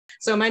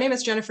So my name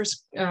is Jennifer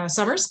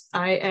Summers.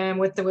 I am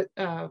with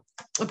a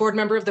board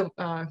member of the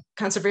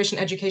Conservation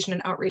Education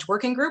and Outreach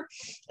Working Group,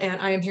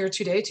 and I am here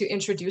today to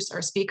introduce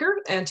our speaker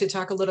and to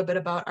talk a little bit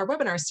about our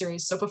webinar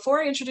series. So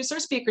before I introduce our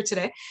speaker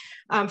today,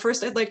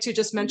 first I'd like to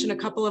just mention a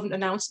couple of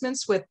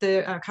announcements with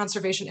the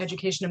Conservation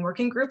Education and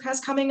Working Group has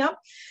coming up.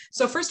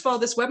 So first of all,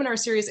 this webinar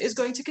series is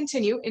going to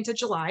continue into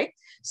July.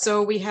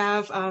 So we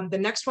have the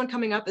next one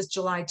coming up is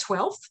July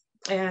 12th.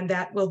 And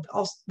that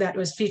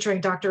was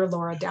featuring Dr.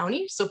 Laura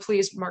Downey. So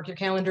please mark your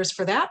calendars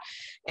for that.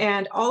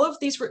 And all of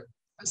these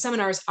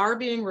seminars are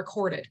being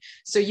recorded.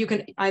 So you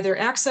can either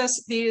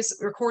access these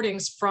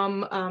recordings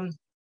from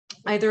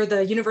either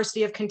the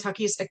University of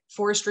Kentucky's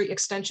Forestry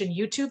Extension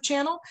YouTube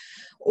channel,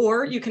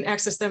 or you can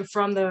access them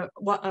from the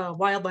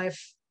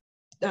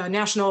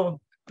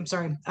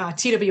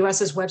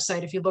TWS's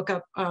website. If you look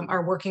up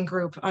our working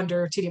group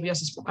under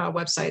TWS's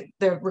website,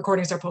 the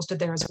recordings are posted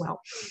there as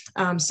well.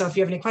 So if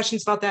you have any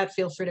questions about that,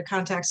 feel free to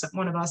contact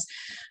one of us.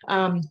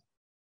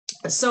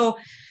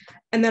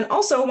 And then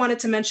also wanted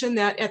to mention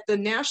that at the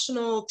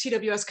National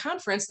TWS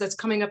Conference that's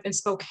coming up in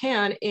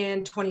Spokane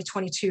in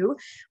 2022,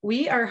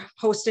 we are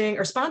hosting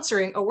or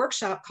sponsoring a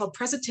workshop called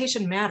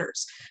Presentation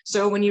Matters.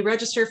 So when you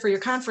register for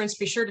your conference,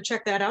 be sure to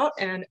check that out.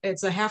 And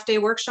it's a half-day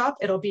workshop.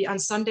 It'll be on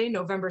Sunday,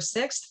 November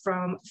 6th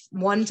from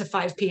 1 to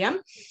 5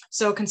 p.m.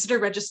 So consider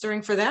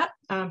registering for that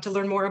to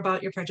learn more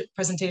about your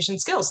presentation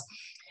skills.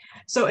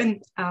 So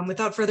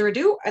without further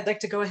ado, I'd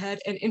like to go ahead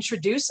and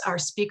introduce our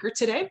speaker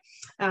today.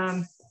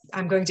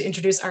 I'm going to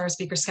introduce our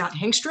speaker, Scott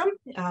Hengstrom.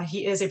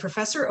 He is a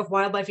professor of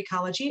wildlife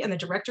ecology and the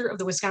director of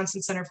the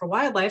Wisconsin Center for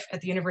Wildlife at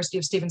the University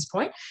of Stevens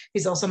Point.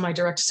 He's also my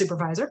direct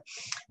supervisor.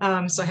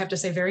 So I have to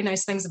say very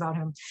nice things about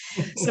him.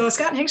 So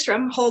Scott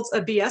Hengstrom holds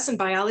a BS in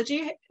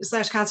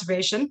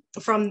biology/conservation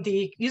from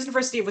the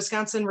University of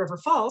Wisconsin River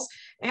Falls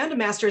and a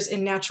master's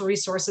in natural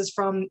resources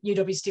from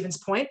UW Stevens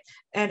Point,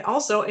 and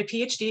also a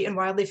PhD in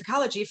wildlife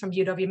ecology from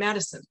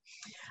UW-Madison.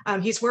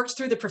 He's worked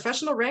through the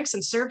professional ranks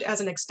and served as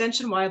an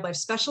extension wildlife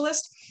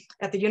specialist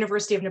at the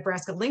University of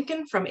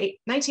Nebraska-Lincoln from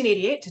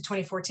 1988 to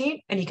 2014,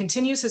 and he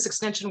continues his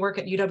extension work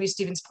at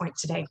UW-Stevens Point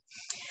today.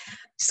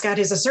 Scott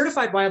is a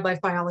certified wildlife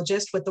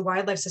biologist with the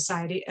Wildlife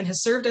Society and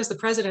has served as the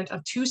president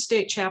of 2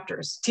 state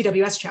chapters,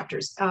 TWS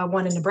chapters,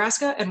 one in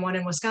Nebraska and one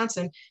in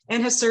Wisconsin,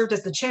 and has served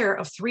as the chair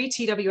of 3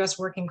 TWS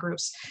working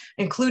groups,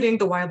 including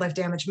the Wildlife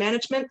Damage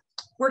Management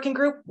Working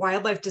Group,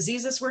 Wildlife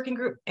Diseases Working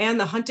Group, and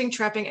the Hunting,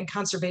 Trapping, and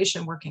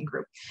Conservation Working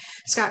Group.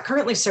 Scott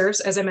currently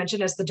serves, as I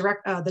mentioned, as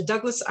the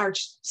Douglas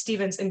Arch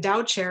Stevens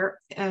Endowed Chair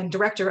and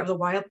Director of the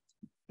Wildlife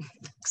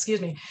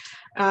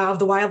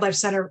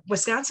Center,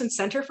 Wisconsin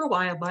Center for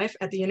Wildlife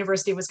at the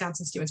University of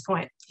Wisconsin-Stevens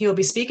Point. He will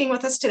be speaking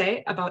with us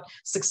today about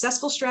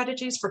successful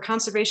strategies for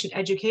conservation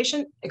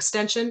education,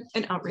 extension,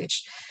 and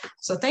outreach.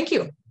 So thank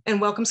you,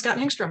 and welcome, Scott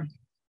Hengstrom.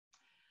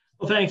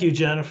 Well, thank you,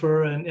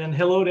 Jennifer, and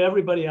hello to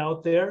everybody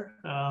out there.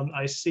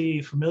 I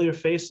see familiar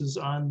faces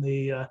on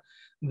the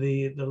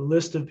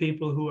list of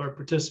people who are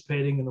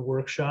participating in the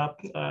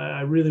workshop.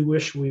 I really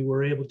wish we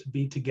were able to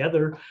be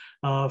together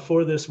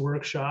for this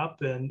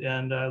workshop,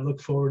 and I look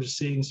forward to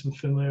seeing some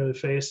familiar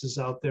faces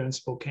out there in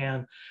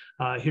Spokane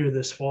here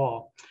this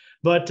fall.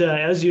 But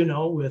as you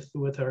know,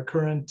 with our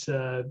current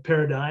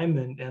paradigm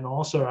and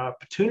also our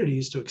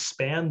opportunities to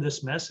expand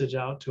this message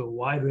out to a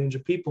wide range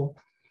of people,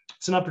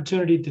 it's an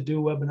opportunity to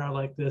do a webinar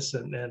like this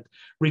and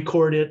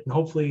record it, and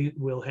hopefully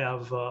we'll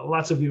have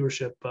lots of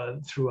viewership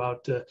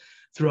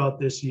throughout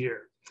this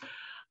year.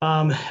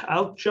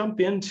 I'll jump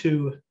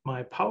into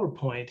my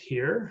PowerPoint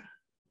here.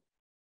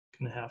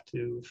 Gonna have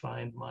to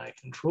find my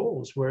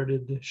controls. Where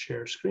did the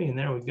share screen?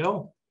 There we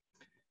go.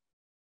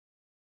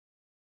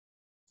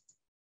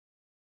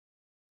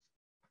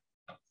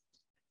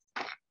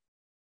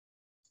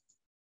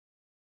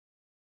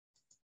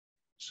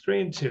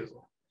 Screen 2.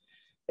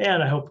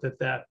 And I hope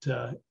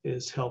that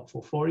is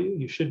helpful for you.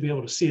 You should be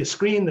able to see a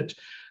screen that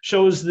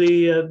shows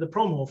the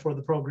promo for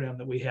the program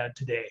that we had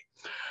today.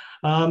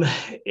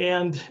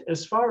 And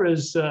as far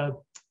as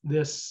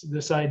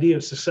this idea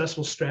of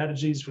successful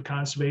strategies for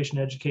conservation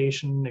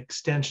education,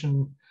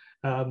 extension,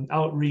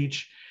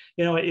 outreach,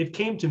 it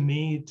came to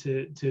me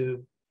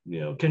to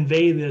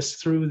convey this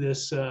through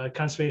this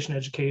conservation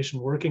education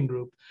working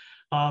group.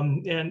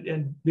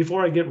 And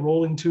before I get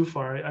rolling too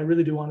far, I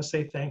really do want to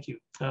say thank you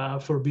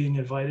for being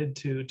invited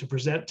to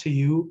present to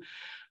you.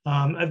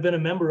 I've been a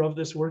member of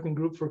this working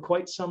group for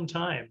quite some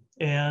time,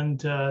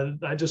 and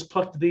I just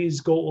plucked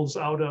these goals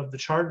out of the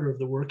charter of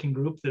the working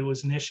group that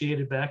was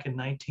initiated back in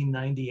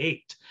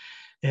 1998.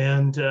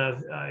 And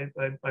I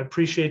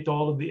appreciate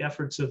all of the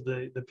efforts of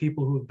the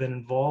people who have been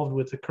involved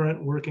with the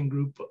current working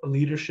group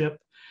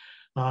leadership.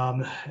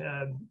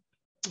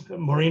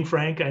 Maureen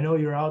Frank, I know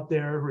you're out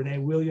there. Renee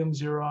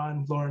Williams, you're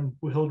on. Lauren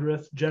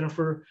Hildreth,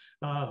 Jennifer,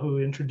 who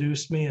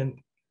introduced me, and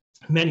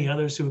many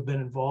others who have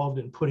been involved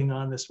in putting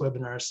on this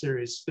webinar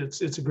series.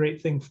 It's a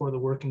great thing for the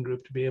working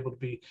group to be able to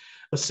be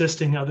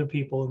assisting other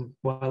people and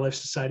Wildlife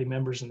Society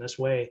members in this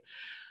way.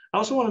 I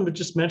also wanted to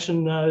just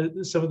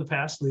mention some of the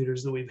past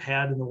leaders that we've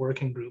had in the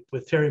working group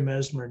with Terry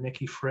Mesmer,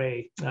 Nikki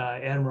Frey,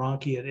 Ann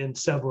Ronke, and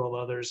several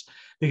others,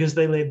 because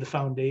they laid the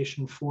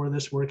foundation for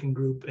this working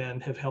group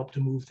and have helped to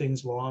move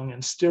things along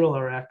and still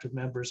are active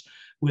members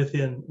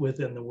within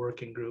the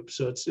working group.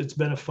 So it's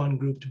been a fun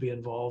group to be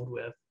involved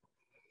with.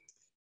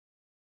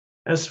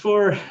 As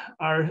for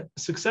our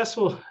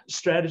successful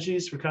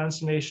strategies for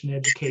conservation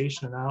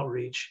education and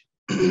outreach,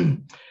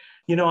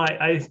 you know,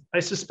 I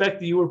suspect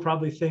that you were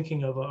probably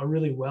thinking of a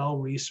really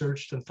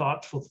well-researched and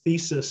thoughtful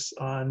thesis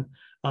on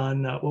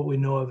what we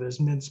know of as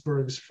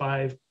Mintzberg's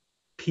 5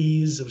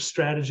 Ps of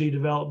strategy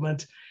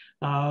development.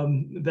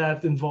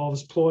 That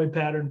involves ploy,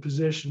 pattern,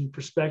 position,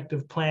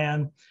 perspective,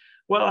 plan.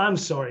 Well, I'm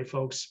sorry,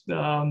 folks.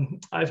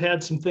 I've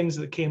had some things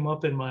that came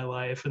up in my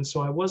life, and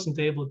so I wasn't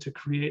able to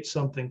create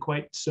something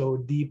quite so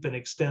deep and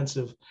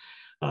extensive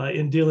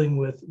in dealing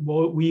with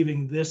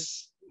weaving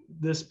this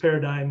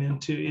paradigm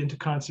into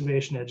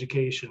conservation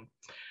education.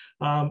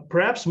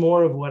 Perhaps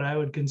more of what I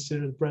would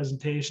consider the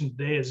presentation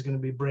today is going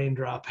to be brain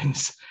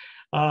droppings.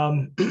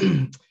 I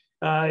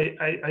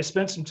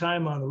spent some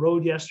time on the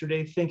road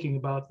yesterday thinking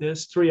about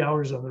this, 3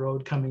 hours on the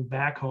road coming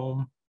back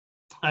home.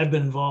 I've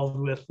been involved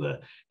with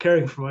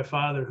caring for my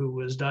father, who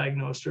was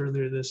diagnosed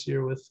earlier this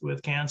year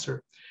with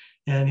cancer.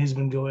 And he's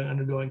been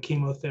undergoing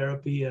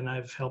chemotherapy, and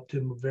I've helped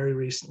him very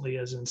recently,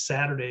 as in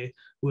Saturday,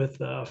 with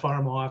a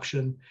farm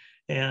auction.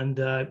 And,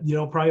 you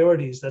know,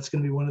 priorities, that's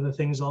going to be one of the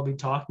things I'll be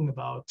talking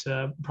about.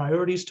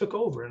 Priorities took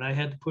over, and I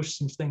had to push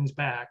some things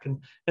back.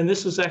 And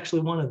this was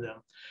actually one of them.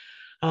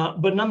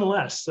 But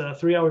nonetheless,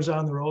 3 hours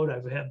on the road,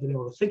 I've been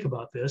able to think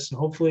about this, and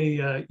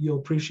hopefully you'll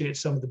appreciate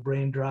some of the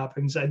brain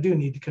droppings. I do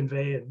need to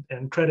convey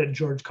and credit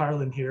George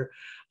Carlin here,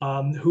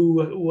 who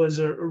was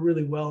a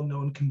really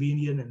well-known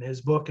comedian, and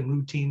his book and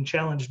routine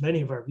challenged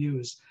many of our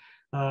views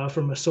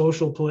from a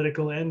social,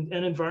 political, and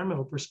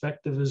environmental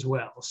perspective as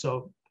well.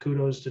 So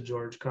kudos to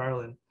George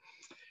Carlin.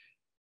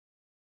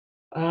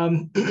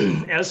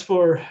 As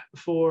for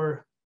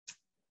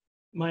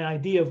my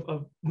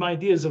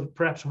ideas of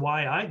perhaps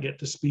why I get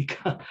to speak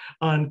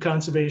on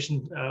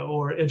conservation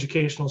or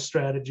educational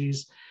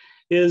strategies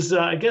is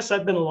I guess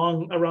I've been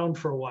around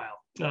for a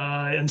while,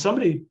 and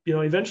somebody, you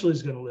know, eventually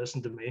is going to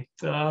listen to me.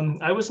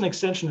 I was an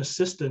extension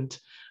assistant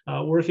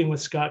working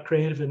with Scott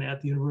Craven at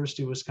the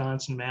University of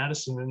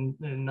Wisconsin-Madison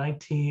in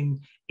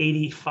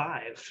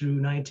 1985 through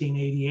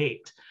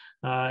 1988.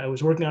 I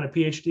was working on a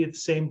PhD at the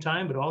same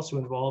time, but also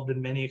involved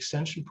in many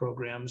extension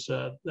programs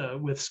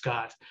with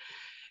Scott.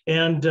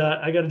 And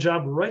I got a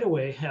job right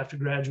away after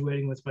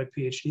graduating with my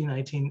PhD in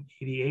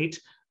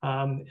 1988.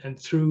 And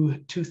through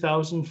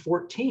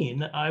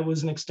 2014, I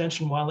was an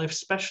extension wildlife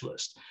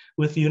specialist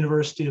with the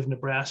University of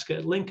Nebraska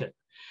at Lincoln.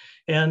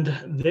 And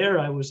there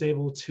I was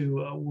able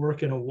to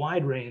work in a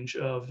wide range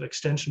of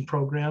extension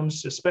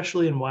programs,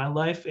 especially in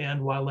wildlife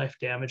and wildlife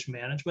damage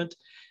management.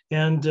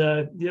 And,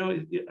 you know,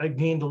 I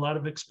gained a lot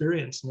of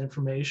experience and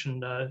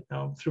information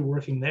through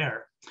working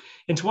there.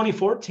 In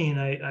 2014,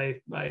 I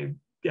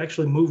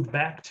actually moved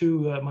back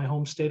to my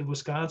home state of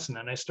Wisconsin,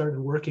 and I started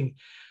working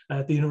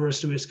at the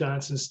University of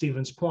Wisconsin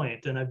Stevens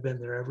Point, and I've been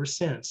there ever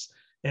since.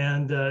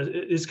 And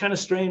it's kind of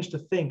strange to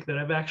think that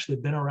I've actually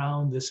been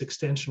around this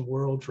extension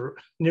world for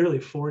nearly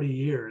 40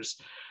 years.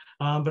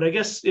 But I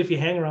guess if you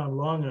hang around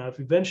long enough,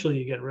 eventually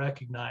you get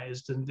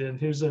recognized. And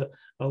here's a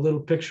little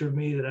picture of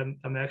me that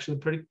I'm actually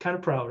pretty kind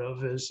of proud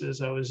of,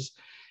 as I was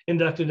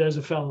inducted as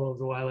a fellow of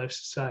the Wildlife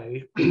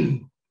Society.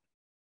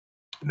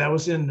 That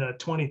was in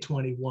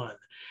 2021.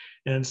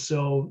 And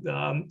so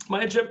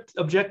my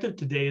objective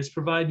today is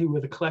provide you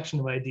with a collection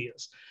of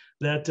ideas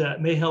that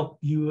may help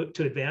you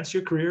to advance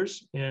your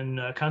careers in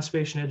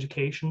conservation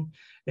education.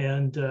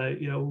 And,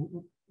 you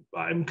know,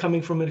 I'm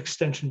coming from an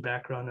extension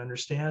background,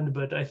 understand,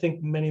 but I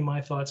think many of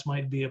my thoughts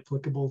might be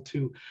applicable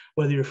to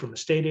whether you're from a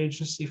state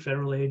agency,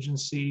 federal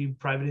agency,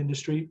 private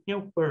industry, you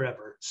know,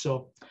 wherever.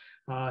 So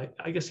I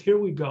guess here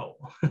we go.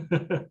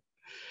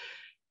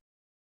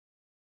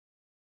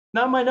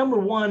 Now, my number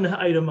one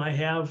item I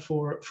have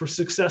for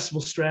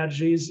successful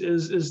strategies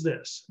is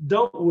this: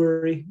 don't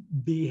worry,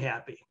 be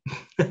happy.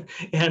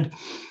 And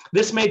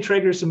this may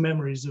trigger some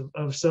memories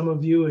of some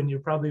of you, and you're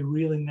probably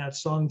reeling that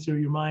song through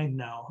your mind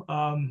now.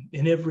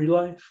 In every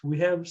life, we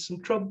have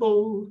some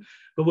trouble,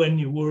 but when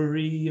you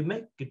worry, you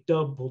make it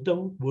double.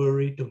 Don't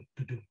worry,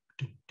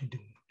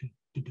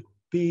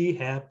 be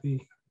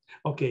happy.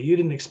 Okay, you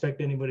didn't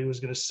expect anybody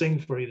was going to sing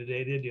for you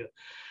today, did you?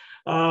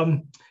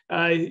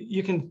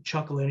 You can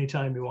chuckle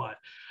anytime you want.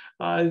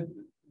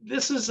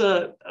 This is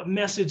a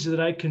message that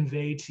I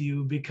convey to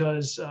you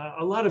because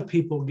a lot of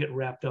people get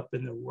wrapped up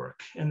in their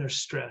work and their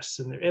stress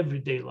and their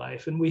everyday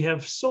life. And we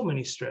have so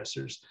many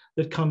stressors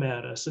that come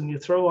at us. And you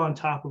throw on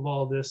top of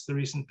all this the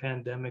recent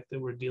pandemic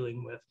that we're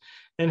dealing with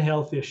and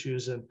health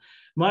issues. And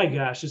my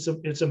gosh,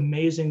 it's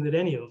amazing that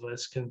any of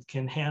us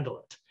can handle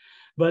it.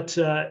 But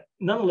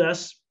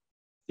nonetheless,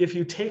 if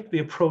you take the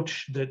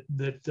approach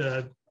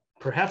that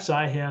perhaps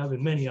I have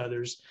and many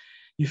others,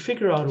 you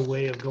figure out a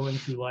way of going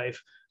through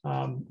life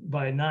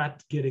by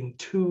not getting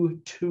too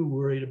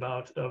worried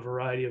about a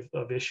variety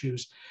of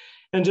issues.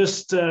 and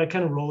just kind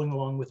of rolling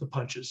along with the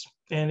punches.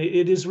 And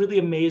it is really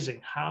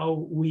amazing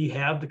how we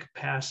have the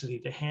capacity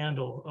to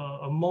handle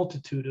a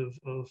multitude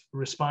of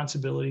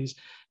responsibilities,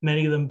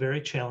 many of them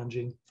very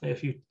challenging,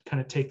 if you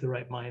kind of take the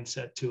right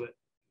mindset to it.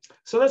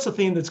 So that's a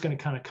theme that's going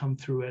to kind of come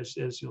through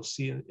as you'll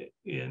see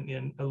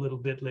in a little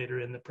bit later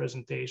in the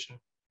presentation.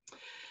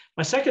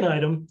 My second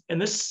item,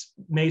 and this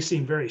may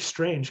seem very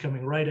strange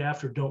coming right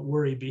after "Don't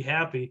worry, be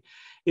happy,"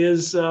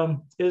 is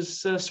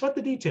sweat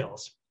the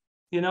details.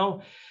 You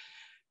know,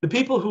 the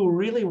people who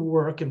really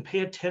work and pay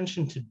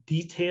attention to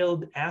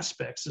detailed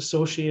aspects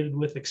associated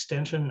with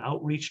extension and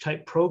outreach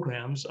type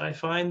programs, I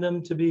find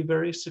them to be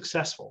very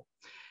successful.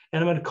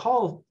 And I'm going to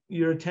call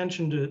your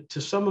attention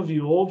to some of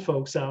you old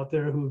folks out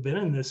there who've been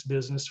in this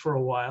business for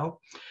a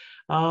while.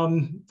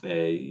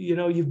 You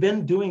know, you've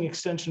been doing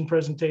extension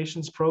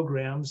presentations,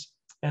 programs,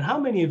 and how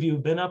many of you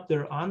have been up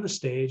there on the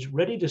stage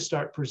ready to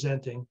start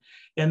presenting,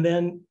 and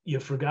then you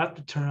forgot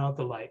to turn out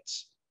the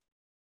lights?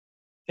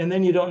 And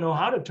then you don't know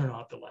how to turn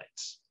out the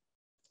lights.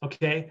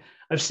 Okay,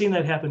 I've seen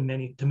that happen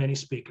to many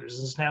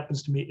speakers. This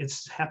happens to me.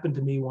 It's happened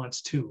to me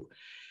once too.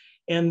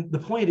 And the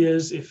point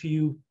is, if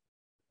you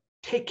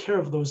take care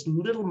of those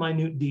little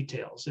minute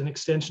details in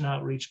extension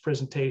outreach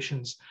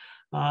presentations,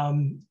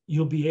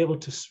 you'll be able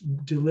to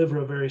deliver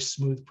a very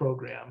smooth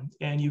program,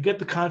 and you get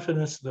the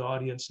confidence of the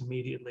audience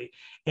immediately,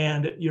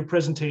 and your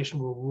presentation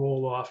will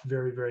roll off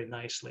very, very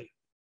nicely.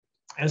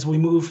 As we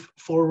move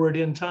forward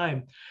in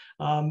time,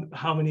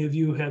 how many of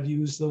you have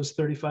used those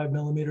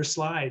 35mm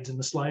slides in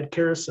the slide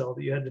carousel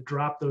that you had to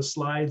drop those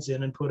slides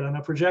in and put on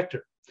a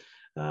projector?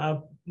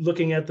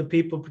 Looking at the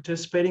people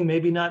participating,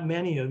 maybe not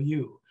many of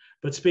you,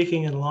 but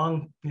speaking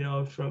along, you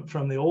know,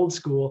 from the old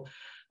school,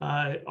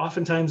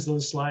 oftentimes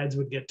those slides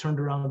would get turned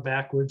around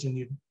backwards, and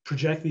you'd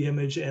project the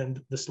image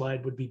and the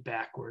slide would be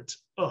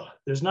backwards. Oh,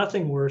 there's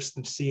nothing worse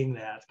than seeing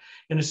that.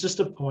 And it's just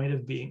a point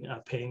of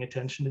paying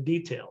attention to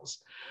details.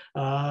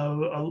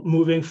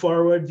 Moving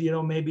forward, you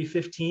know, maybe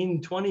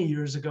 15, 20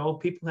 years ago,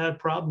 people had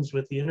problems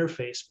with the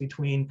interface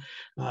between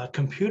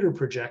computer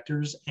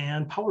projectors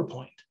and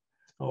PowerPoint,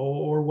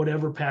 or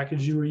whatever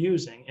package you were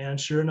using. And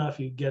sure enough,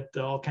 you get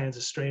all kinds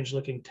of strange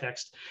looking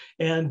text.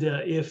 And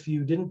if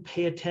you didn't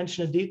pay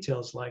attention to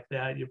details like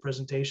that, your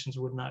presentations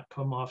would not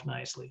come off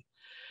nicely.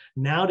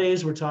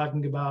 Nowadays, we're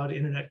talking about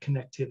internet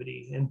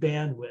connectivity and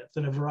bandwidth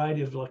and a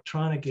variety of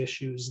electronic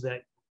issues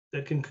that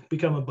can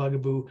become a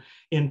bugaboo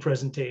in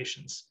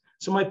presentations.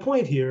 So my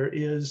point here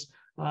is,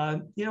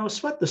 you know,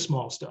 sweat the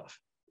small stuff.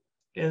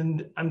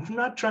 And I'm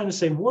not trying to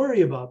say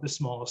worry about the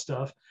small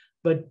stuff,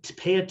 but to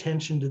pay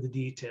attention to the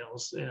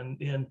details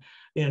and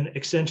in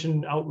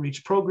extension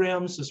outreach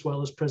programs, as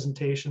well as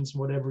presentations,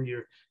 whatever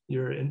your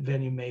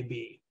venue may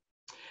be.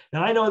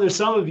 Now, I know there's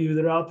some of you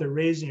that are out there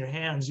raising your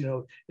hands, you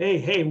know,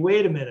 hey,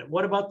 wait a minute.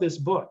 What about this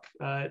book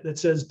that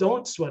says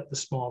don't sweat the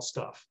small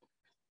stuff?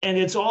 And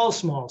it's all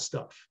small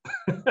stuff.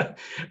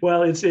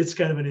 Well, it's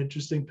kind of an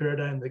interesting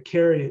paradigm that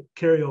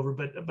carry over,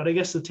 but I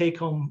guess the take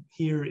home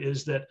here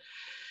is that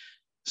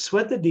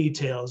sweat the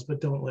details, but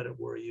don't let it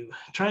worry you.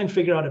 Try and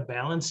figure out a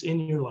balance in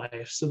your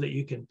life so that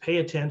you can pay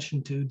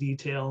attention to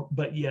detail,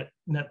 but yet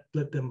not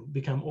let them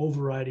become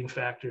overriding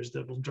factors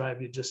that will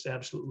drive you just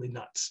absolutely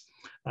nuts.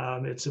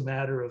 It's a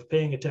matter of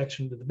paying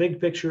attention to the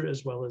big picture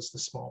as well as the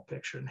small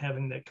picture, and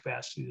having that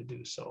capacity to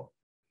do so.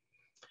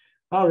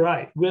 All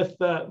right, with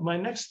my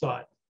next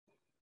thought,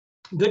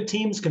 good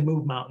teams can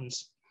move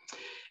mountains.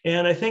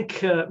 And I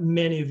think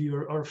many of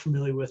you are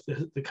familiar with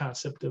the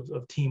concept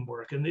of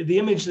teamwork. And the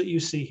image that you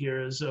see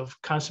here is of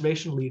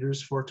conservation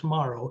leaders for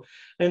tomorrow,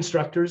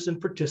 instructors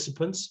and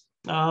participants.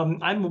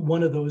 I'm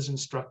one of those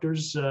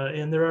instructors,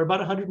 and there are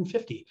about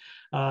 150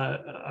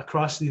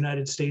 across the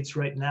United States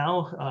right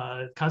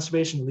now.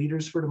 Conservation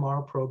Leaders for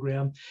Tomorrow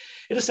program.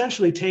 It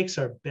essentially takes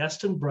our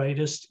best and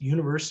brightest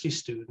university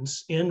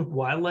students in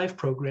wildlife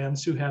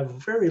programs who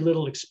have very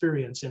little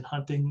experience in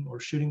hunting or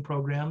shooting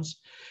programs.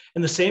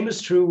 And the same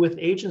is true with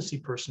agency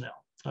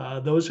personnel,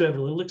 those who have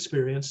a little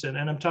experience, and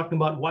I'm talking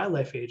about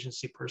wildlife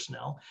agency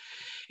personnel,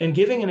 and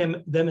giving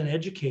them an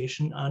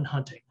education on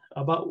hunting,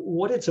 about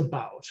what it's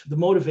about, the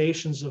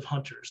motivations of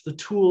hunters, the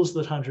tools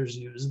that hunters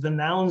use, the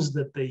nouns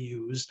that they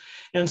use.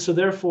 And so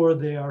therefore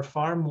they are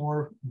far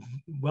more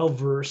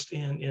well-versed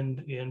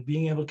in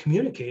being able to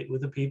communicate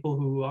with the people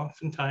who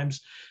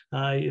oftentimes,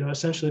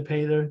 essentially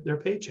pay their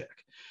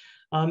paycheck.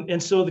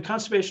 And so the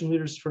Conservation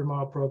Leaders for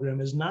Tomorrow program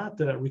is not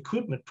the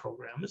recruitment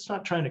program. It's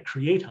not trying to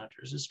create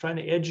hunters. It's trying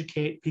to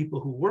educate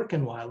people who work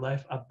in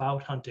wildlife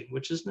about hunting,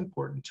 which is an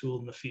important tool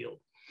in the field.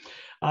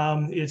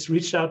 It's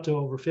reached out to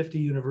over 50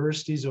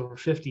 universities, over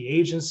 50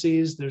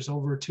 agencies. There's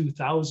over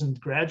 2,000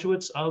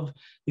 graduates of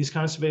these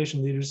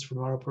Conservation Leaders for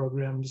Tomorrow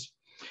programs.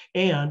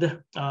 And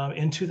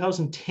in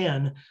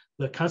 2010,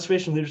 the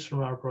Conservation Leaders for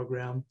Tomorrow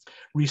program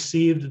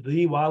received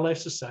the Wildlife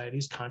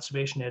Society's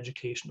Conservation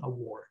Education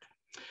Award.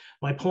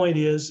 My point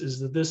is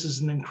that this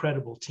is an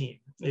incredible team.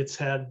 It's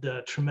had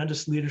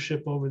tremendous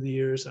leadership over the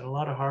years and a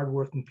lot of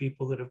hardworking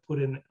people that have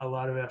put in a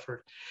lot of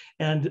effort,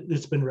 and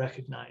it's been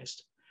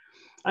recognized.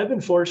 I've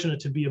been fortunate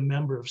to be a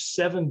member of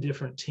 7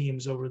 different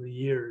teams over the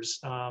years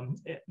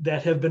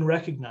that have been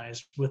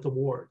recognized with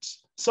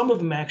awards, some of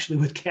them actually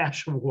with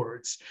cash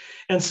awards.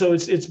 And so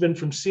it's been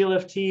from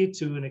CLFT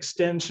to an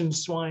extension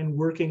swine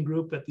working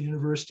group at the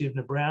University of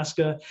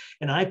Nebraska,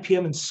 an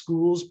IPM in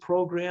schools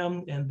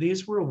program. And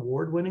these were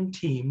award-winning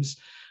teams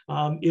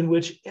in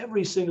which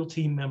every single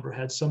team member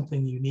had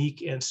something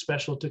unique and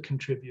special to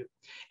contribute.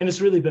 And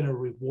it's really been a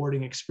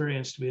rewarding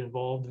experience to be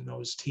involved in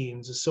those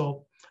teams.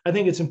 So I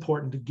think it's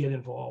important to get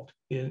involved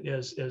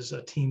as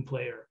a team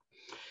player.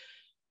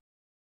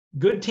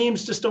 Good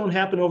teams just don't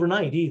happen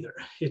overnight either.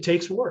 It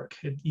takes work.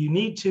 You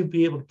need to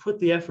be able to put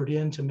the effort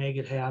in to make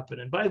it happen.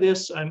 And by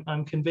this,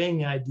 I'm conveying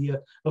the idea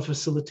of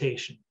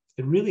facilitation.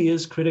 It really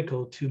is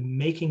critical to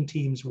making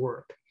teams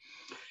work.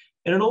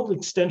 And an old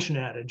extension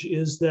adage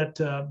is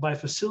that by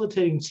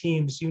facilitating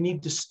teams, you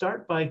need to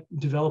start by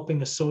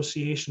developing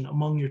association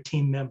among your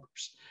team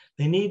members.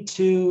 They need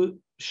to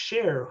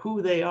share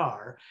who they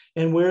are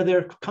and where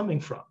they're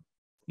coming from,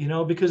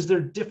 because there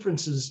are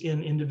differences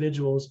in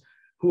individuals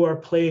who are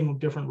playing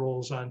different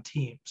roles on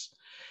teams.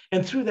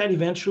 And through that,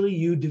 eventually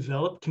you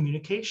develop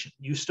communication.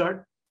 You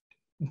start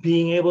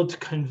being able to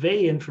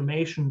convey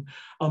information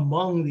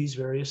among these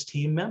various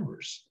team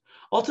members.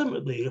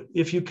 Ultimately,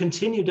 if you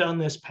continue down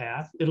this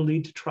path, it'll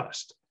lead to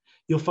trust.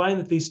 You'll find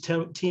that these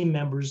team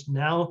members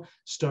now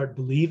start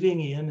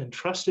believing in and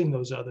trusting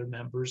those other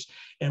members.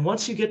 And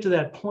once you get to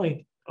that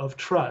point of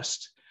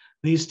trust,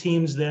 these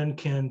teams then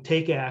can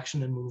take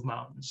action and move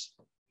mountains.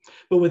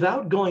 But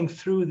without going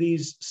through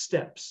these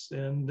steps,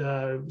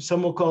 and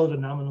some will call it a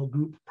nominal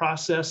group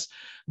process,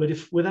 but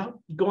without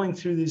going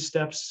through these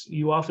steps,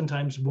 you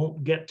oftentimes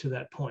won't get to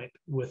that point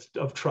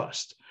of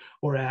trust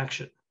or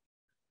action.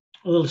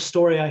 A little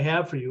story I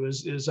have for you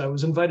is I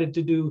was invited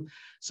to do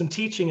some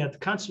teaching at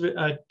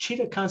the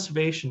cheetah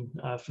conservation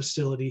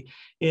facility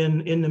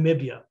in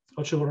Namibia,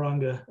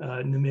 Otjiwarongo,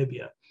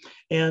 Namibia.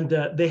 And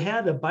they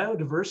had a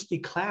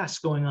biodiversity class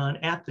going on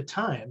at the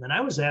time. And I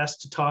was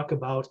asked to talk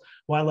about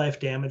wildlife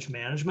damage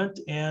management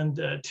and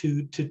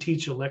to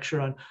teach a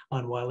lecture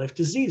on wildlife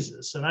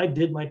diseases. And I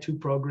did my 2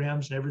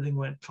 programs and everything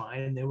went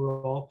fine. And they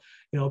were all,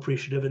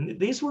 appreciative. And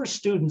these were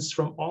students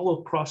from all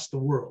across the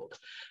world.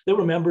 There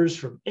were members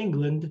from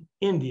England,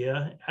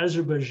 India,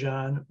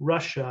 Azerbaijan,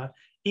 Russia,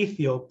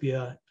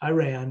 Ethiopia,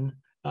 Iran.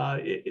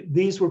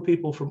 These were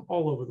people from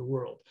all over the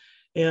world.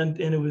 And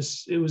it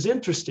was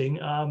interesting.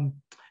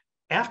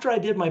 After I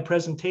did my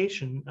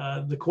presentation,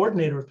 the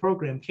coordinator of the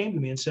program came to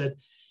me and said,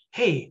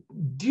 "Hey,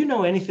 do you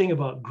know anything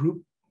about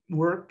group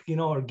work,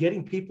 or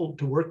getting people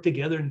to work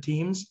together in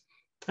teams?"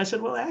 I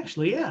said, "Well,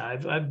 actually, yeah,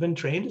 I've been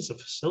trained as a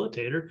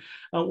facilitator.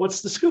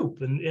 What's the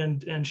scoop?"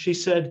 And she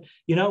said,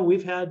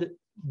 "We've had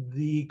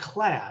the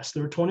class,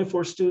 there were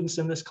 24 students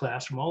in this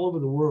class from all over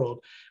the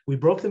world. We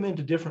broke them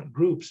into different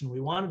groups and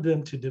we wanted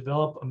them to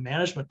develop a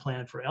management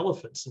plan for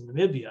elephants in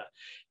Namibia.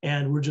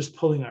 And we're just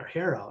pulling our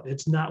hair out.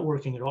 It's not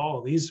working at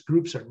all. These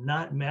groups are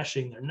not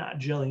meshing. They're not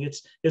gelling.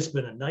 It's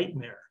been a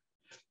nightmare.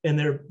 And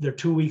they're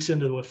 2 weeks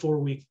into a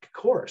 4-week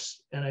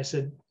course." And I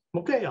said,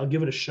 "Okay, I'll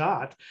give it a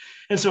shot."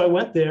 And so I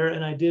went there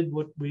and I did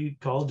what we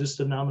call just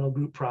a nominal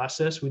group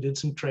process. We did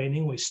some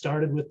training. We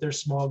started with their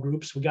small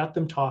groups. We got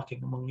them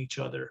talking among each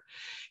other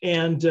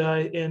and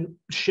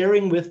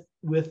sharing with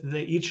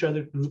each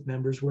other group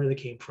members where they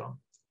came from,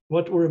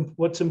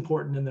 what's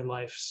important in their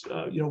lives,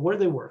 where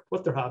they work,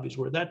 what their hobbies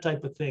were, that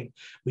type of thing.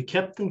 We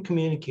kept them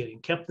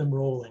communicating, kept them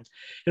rolling.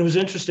 And it was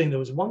interesting. There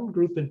was one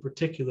group in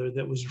particular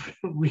that was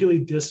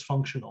really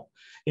dysfunctional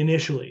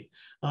initially.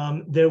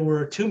 There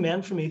were 2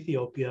 men from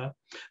Ethiopia.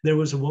 There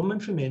was a woman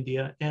from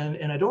India,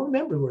 and I don't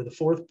remember where the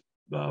 4th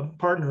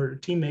partner or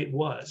teammate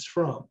was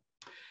from,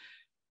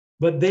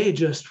 but they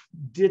just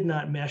did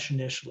not mesh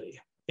initially.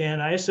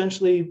 And I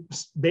essentially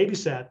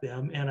babysat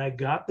them and I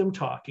got them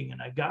talking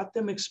and I got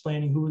them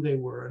explaining who they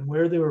were and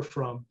where they were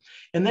from.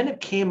 And then it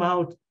came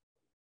out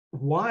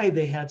why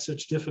they had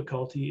such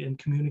difficulty in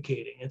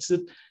communicating. It's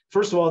that,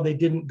 first of all, they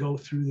didn't go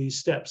through these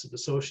steps of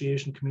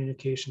association,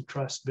 communication,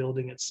 trust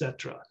building,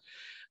 etc.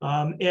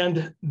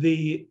 And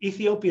the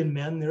Ethiopian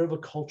men, they're of a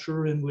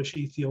culture in which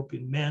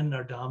Ethiopian men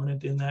are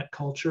dominant in that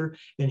culture.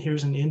 And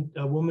here's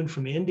a woman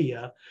from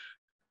India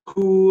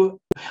who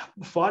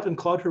fought and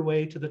clawed her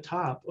way to the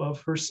top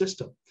of her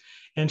system.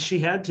 And she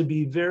had to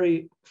be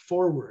very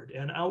forward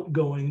and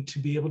outgoing to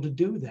be able to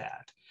do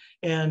that.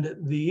 And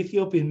the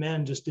Ethiopian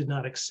men just did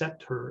not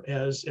accept her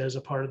as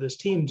a part of this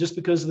team just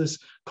because of this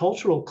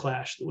cultural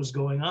clash that was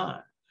going on.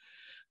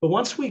 But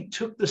once we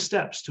took the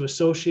steps to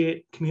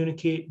associate,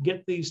 communicate,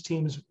 get these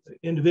teams,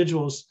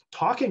 individuals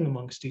talking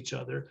amongst each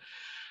other,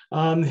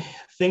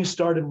 things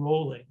started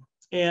rolling.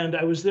 And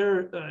I was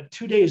there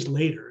 2 days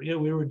later.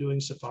 We were doing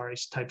safari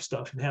type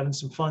stuff and having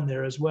some fun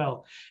there as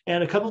well.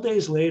 And a couple of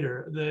days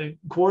later, the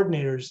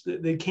coordinators,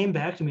 they came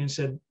back to me and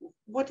said,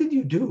 "What did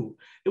you do?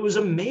 It was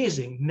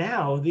amazing."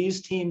 Now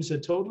these teams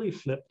had totally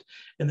flipped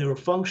and they were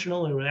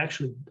functional. They were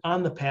actually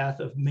on the path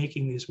of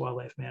making these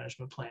wildlife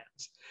management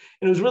plans.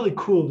 And it was really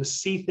cool to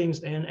see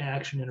things in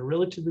action in a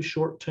relatively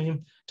short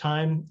time.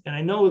 And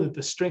I know that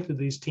the strength of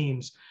these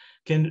teams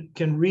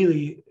can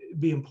really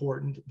be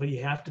important, but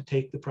you have to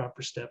take the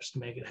proper steps to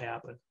make it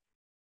happen.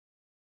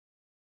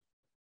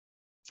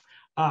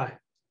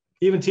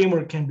 Even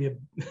teamwork can be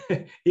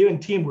even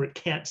teamwork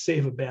can't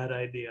save a bad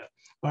idea.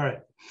 All right.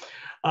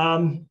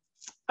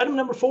 Item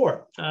number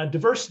 4,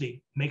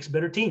 diversity makes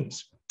better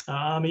teams.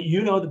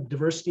 You know, the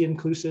diversity and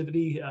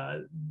inclusivity,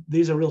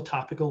 these are real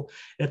topical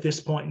at this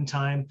point in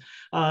time.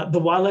 The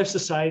Wildlife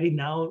Society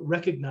now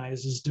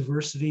recognizes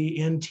diversity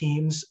in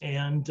teams,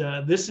 and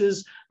this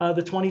is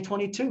the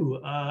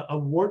 2022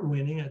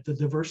 award-winning, the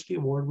Diversity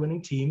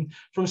Award-winning team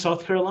from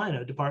South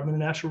Carolina, Department of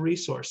Natural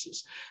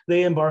Resources.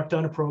 They embarked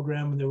on a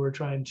program where they were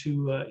trying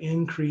to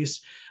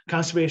increase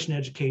conservation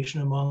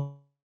education among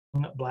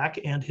Black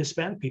and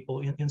Hispanic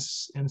people in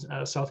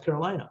South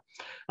Carolina.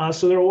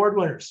 So they're award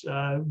winners.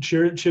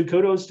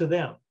 Kudos to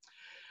them.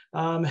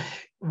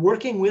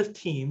 Working with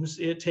teams,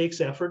 it takes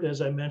effort, as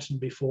I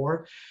mentioned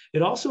before.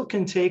 It also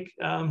can take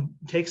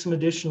some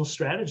additional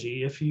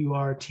strategy if you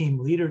are a team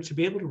leader to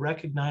be able to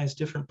recognize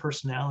different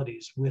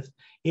personalities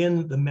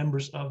within the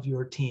members of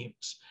your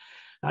teams.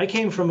 I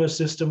came from a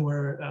system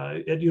where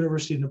at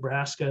University of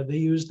Nebraska, they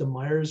used the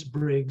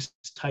Myers-Briggs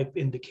type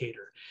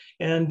indicator.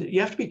 And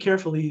you have to be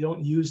careful that you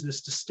don't use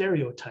this to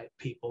stereotype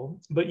people,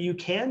 but you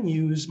can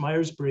use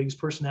Myers-Briggs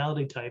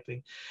personality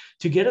typing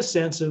to get a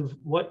sense of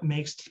what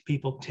makes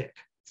people tick.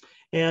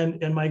 And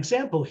my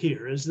example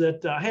here is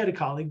that I had a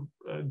colleague,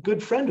 a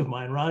good friend of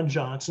mine, Ron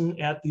Johnson,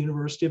 at the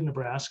University of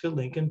Nebraska,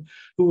 Lincoln,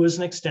 who was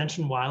an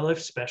extension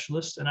wildlife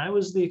specialist, and I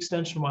was the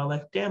extension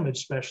wildlife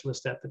damage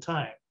specialist at the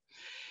time.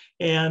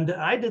 And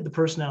I did the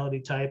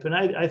personality type, and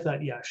I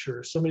thought, yeah,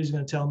 sure, somebody's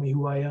going to tell me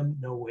who I am.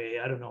 No way,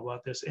 I don't know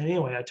about this.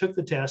 Anyway, I took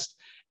the test,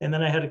 and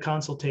then I had a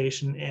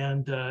consultation,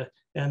 and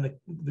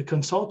the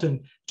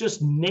consultant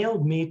just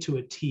nailed me to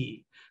a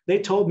T. They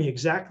told me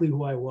exactly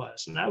who I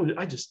was, and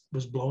I just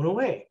was blown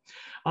away.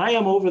 I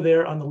am over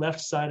there on the left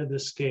side of the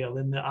scale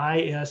in the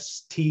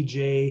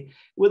ISTJ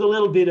with a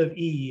little bit of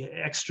E,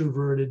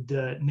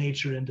 extroverted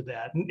nature into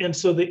that. And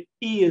so the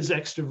E is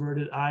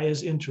extroverted, I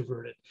is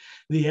introverted.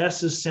 The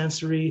S is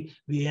sensory,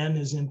 the N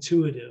is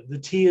intuitive. The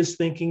T is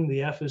thinking,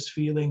 the F is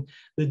feeling,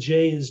 the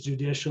J is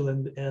judicial,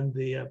 and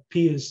the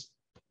P is,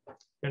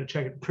 gotta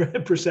check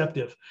it,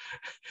 perceptive.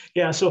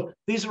 Yeah, so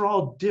these are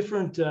all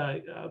different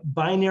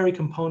binary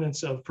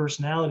components of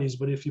personalities,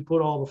 but if you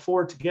put all the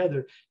 4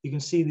 together, you can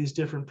see these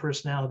different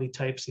personality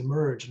types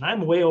emerge. And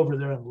I'm way over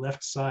there on the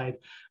left side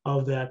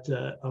of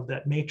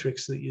that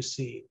matrix that you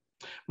see.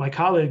 My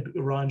colleague,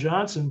 Ron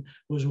Johnson,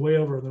 was way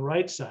over on the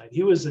right side.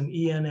 He was an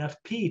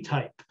ENFP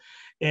type.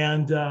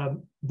 And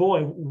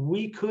boy,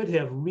 we could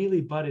have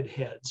really butted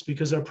heads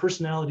because our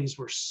personalities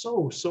were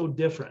so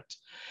different.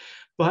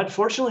 But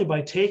fortunately,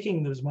 by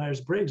taking those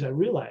Myers-Briggs, I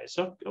realized,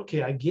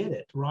 okay, I get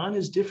it. Ron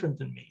is different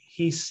than me.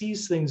 He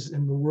sees things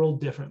in the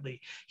world differently.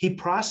 He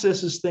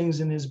processes things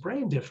in his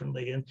brain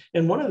differently.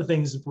 And one of the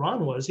things that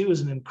Ron was, he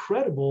was an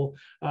incredible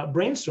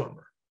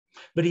brainstormer,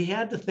 but he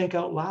had to think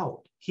out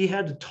loud. He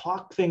had to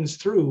talk things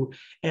through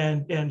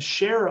and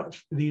share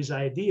these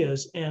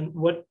ideas. And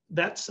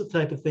that's the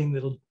type of thing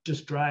that'll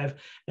just drive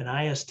an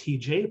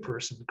ISTJ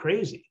person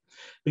crazy.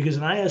 Because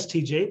an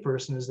ISTJ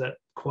person is that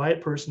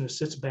quiet person who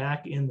sits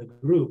back in the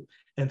group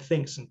and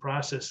thinks and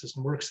processes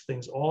and works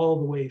things all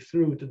the way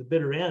through to the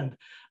bitter end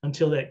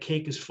until that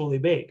cake is fully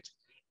baked.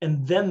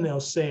 And then they'll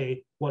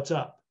say, what's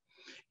up?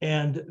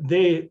 And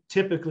they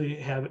typically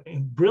have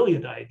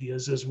brilliant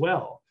ideas as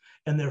well.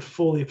 And they're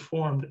fully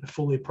formed and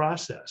fully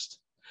processed.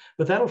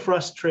 But that'll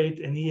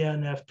frustrate an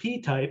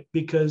ENFP type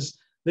because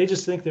they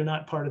just think they're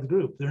not part of the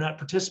group. They're not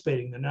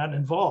participating. They're not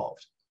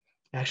involved.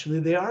 Actually,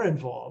 they are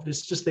involved.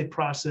 It's just they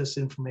process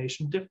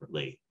information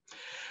differently.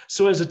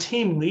 So as a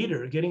team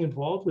leader, getting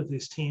involved with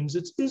these teams,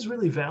 it is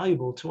really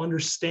valuable to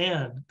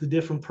understand the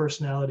different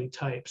personality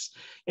types.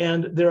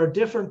 And there are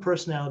different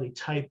personality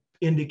type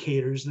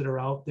indicators that are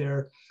out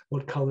there.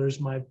 What color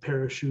is my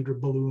parachute or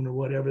balloon or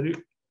whatever?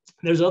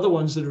 There's other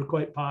ones that are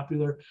quite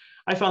popular.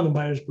 I found the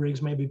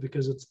Myers-Briggs, maybe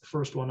because it's the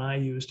first one I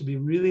used, to be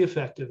really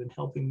effective in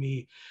helping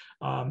me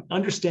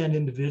understand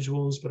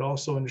individuals, but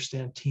also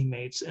understand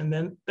teammates. And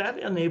then that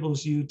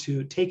enables you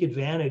to take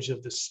advantage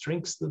of the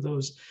strengths of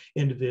those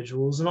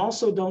individuals, and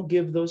also don't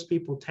give those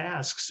people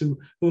tasks who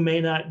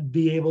may not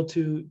be able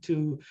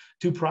to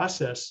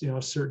process,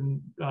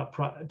 certain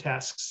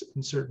tasks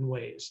in certain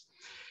ways.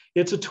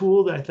 It's a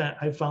tool that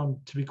I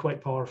found to be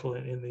quite powerful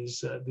in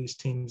these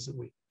teams that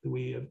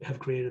we have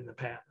created in the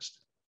past.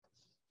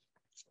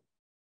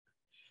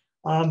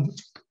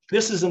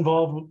 This is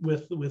involved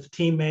with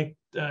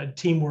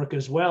teamwork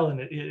as well,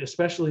 and it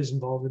especially is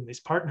involved in these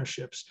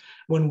partnerships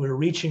when we're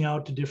reaching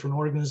out to different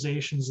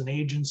organizations and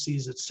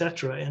agencies, et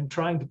cetera, and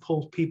trying to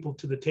pull people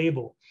to the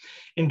table.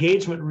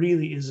 Engagement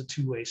really is a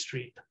two-way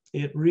street.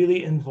 It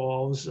really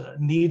involves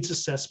needs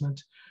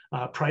assessment,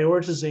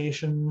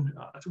 prioritization,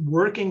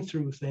 working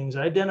through things,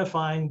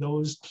 identifying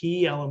those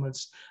key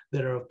elements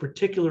that are of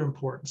particular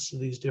importance to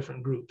these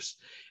different groups.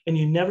 And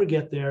you never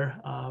get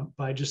there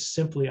by just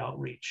simply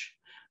outreach.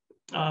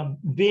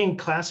 Being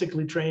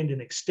classically trained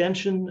in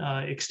extension,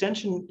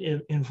 extension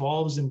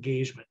involves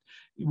engagement.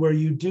 where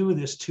you do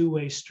this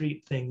two-way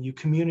street thing. You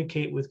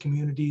communicate with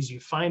communities, you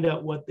find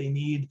out what they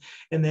need,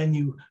 and then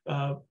you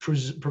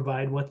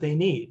provide what they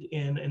need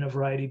in a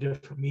variety of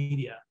different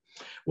media.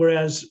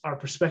 Whereas our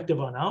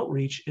perspective on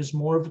outreach is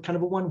more of kind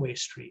of a one-way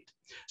street.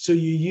 So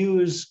you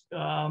use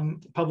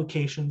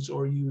publications,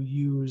 or you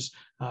use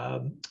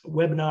websites,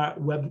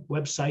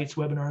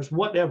 webinars,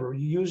 whatever.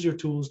 You use your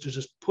tools to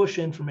just push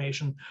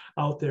information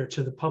out there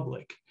to the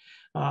public.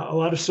 A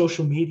lot of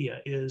social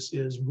media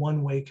is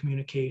one-way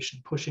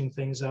communication, pushing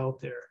things out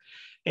there.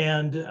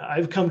 And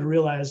I've come to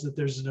realize that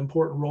there's an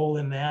important role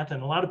in that.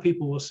 And a lot of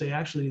people will say,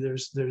 actually,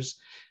 there's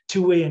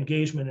two-way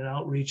engagement and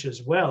outreach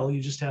as well.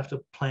 You just have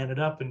to plan it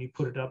up and you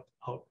put it up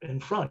out in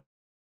front.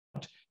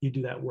 You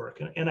do that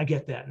work. And I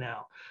get that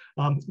now.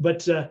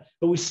 But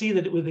we see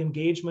that with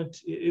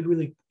engagement, it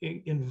really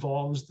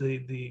involves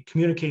the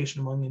communication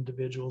among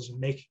individuals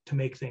and to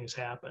make things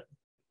happen.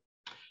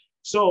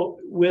 So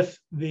with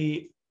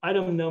the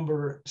item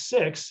number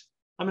 6,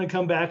 I'm going to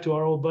come back to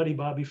our old buddy,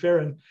 Bobby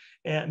Farron,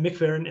 Mick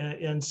Farron,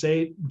 and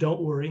say,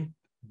 don't worry,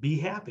 be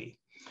happy.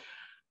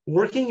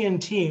 Working in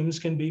teams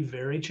can be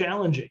very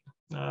challenging.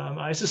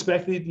 I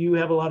suspect that you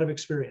have a lot of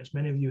experience.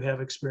 Many of you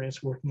have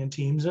experience working in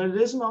teams, and it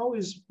isn't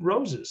always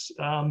roses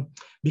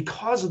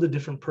because of the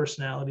different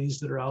personalities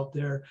that are out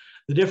there,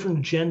 the different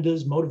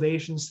agendas,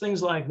 motivations,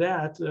 things like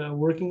that.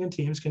 Working in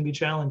teams can be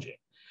challenging.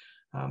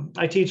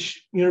 I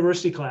teach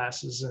university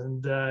classes,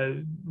 and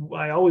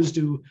I always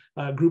do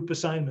group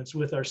assignments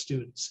with our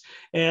students,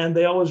 and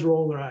they always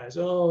roll their eyes.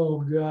 Oh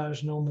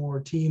gosh, no more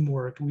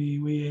teamwork.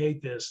 We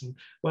hate this. And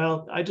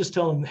well, I just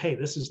tell them, hey,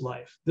 this is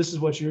life. This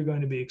is what you're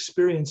going to be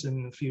experiencing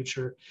in the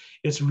future.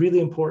 It's really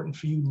important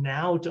for you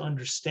now to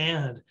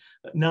understand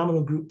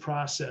nominal group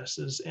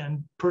processes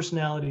and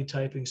personality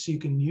typing, so you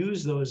can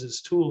use those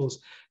as tools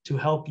to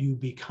help you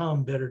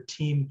become better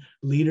team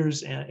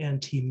leaders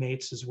and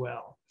teammates as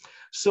well.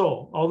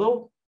 So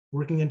although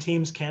working in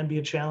teams can be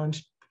a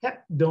challenge,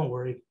 don't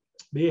worry,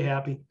 be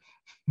happy.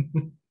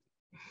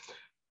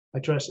 I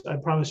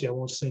promise you I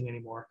won't sing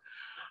anymore.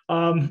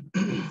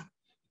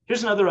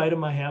 Here's another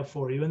item I have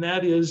for you, and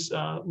that is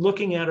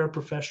looking at our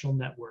professional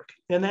network,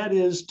 and that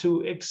is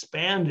to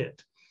expand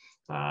it.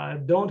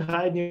 Don't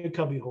hide in your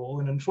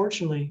cubbyhole. And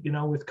unfortunately,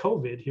 with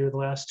COVID here the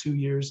last 2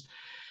 years,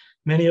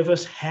 many of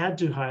us had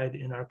to hide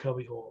in our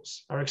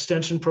cubbyholes. Our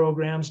extension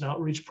programs and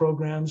outreach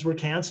programs were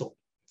canceled.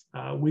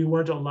 We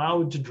weren't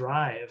allowed to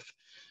drive.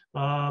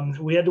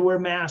 We had to wear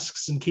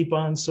masks and keep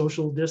on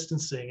social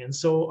distancing. And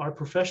so our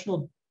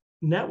professional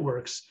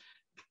networks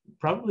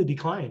probably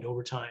declined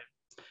over time.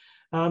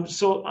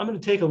 So I'm going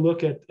to take a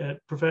look at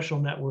professional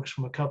networks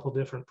from a couple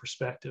different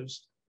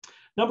perspectives.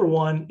 Number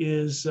one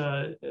is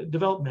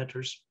develop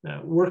mentors,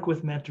 work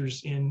with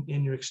mentors in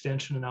your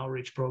extension and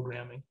outreach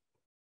programming.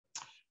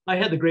 I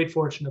had the great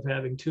fortune of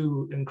having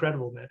 2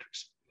 incredible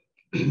mentors.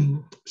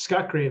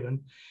 Scott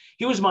Craven,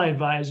 he was my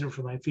advisor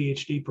for my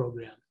PhD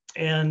program.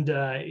 And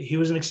he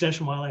was an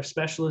extension wildlife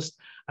specialist.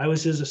 I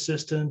was his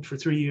assistant for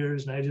 3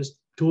 years, and I just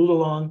tooled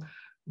along,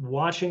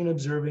 watching and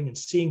observing and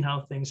seeing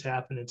how things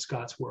happen in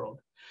Scott's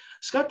world.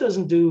 Scott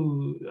doesn't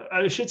do,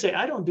 I should say,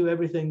 I don't do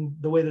everything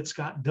the way that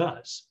Scott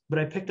does, but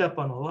I picked up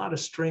on a lot of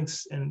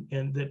strengths and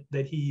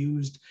that he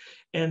used,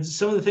 and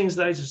some of the things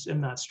that I just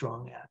am not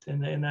strong at,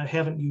 and I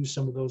haven't used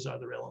some of those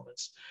other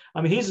elements.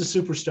 I mean, he's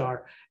a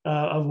superstar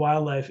of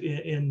wildlife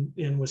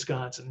in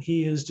Wisconsin.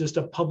 He is just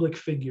a public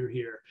figure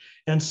here.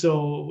 And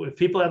so if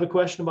people have a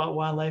question about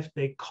wildlife,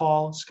 they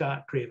call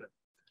Scott Craven.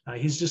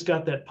 He's just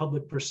got that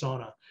public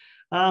persona.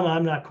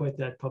 I'm not quite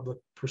that public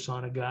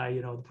persona guy,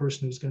 the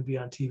person who's going to be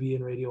on TV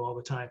and radio all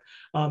the time.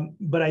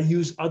 But I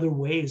use other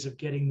ways of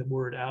getting the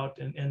word out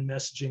and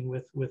messaging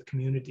with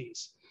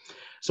communities.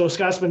 So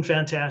Scott's been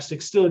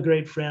fantastic, still a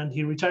great friend.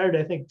 He retired,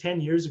 I think,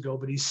 10 years ago,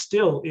 but he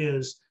still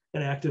is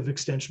an active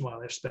extension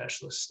wildlife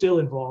specialist, still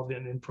involved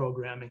in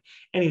programming.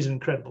 And he's an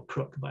incredible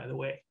cook, by the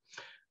way.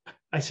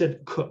 I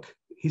said cook.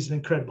 He's an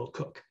incredible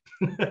cook.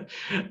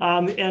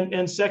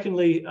 And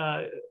secondly,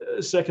 a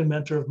second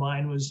mentor of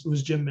mine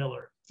was Jim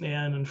Miller.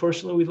 And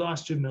unfortunately, we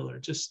lost Jim Miller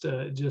just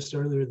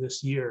earlier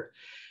this year.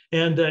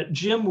 And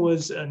Jim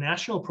was a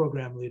national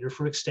program leader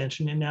for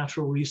extension in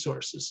natural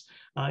resources.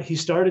 He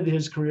started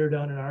his career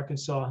down in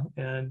Arkansas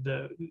and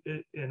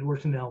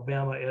worked in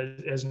Alabama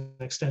as an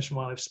extension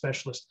wildlife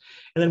specialist,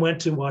 and then went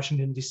to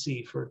Washington,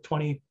 D.C. for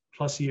 20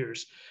 plus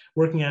years,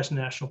 working as a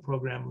national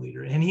program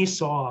leader. And he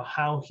saw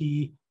how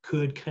he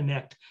could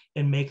connect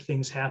and make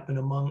things happen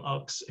among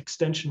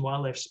extension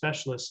wildlife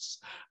specialists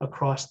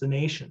across the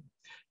nation.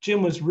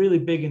 Jim was really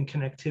big in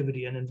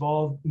connectivity and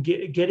involved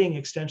getting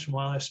extension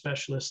wildlife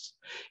specialists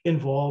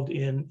involved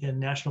in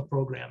national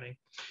programming,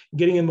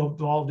 getting them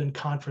involved in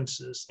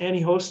conferences. And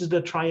he hosted a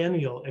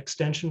triennial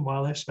extension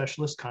wildlife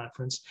specialist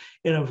conference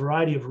in a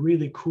variety of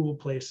really cool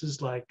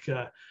places like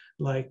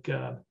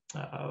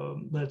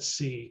let's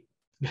see,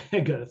 I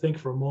got to think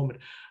for a moment.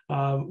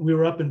 We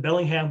were up in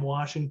Bellingham,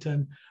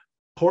 Washington,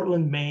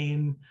 Portland,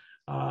 Maine.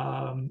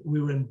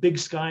 We were in Big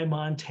Sky,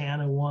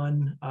 Montana,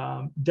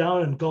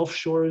 down in Gulf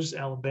Shores,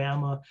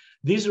 Alabama.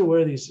 These are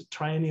where these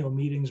triennial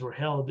meetings were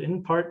held,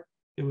 in part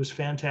It was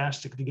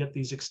fantastic to get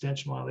these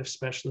extension wildlife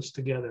specialists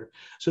together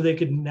so they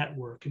could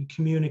network and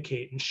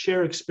communicate and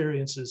share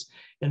experiences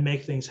and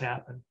make things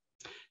happen.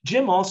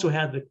 Jim also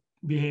had the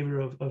behavior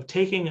of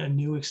taking a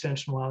new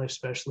extension wildlife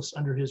specialist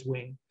under his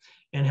wing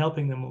and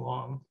helping them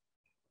along.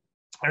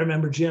 I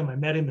remember Jim, I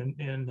met him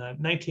in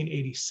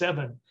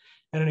 1987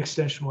 at an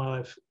extension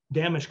wildlife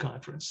damage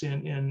conference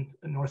in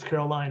North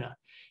Carolina.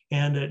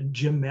 And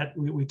Jim met,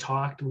 we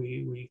talked,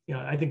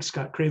 I think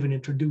Scott Craven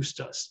introduced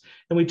us,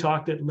 and we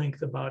talked at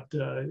length about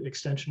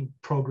extension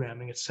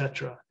programming, et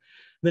cetera.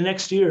 The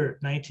next year,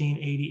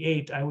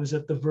 1988, I was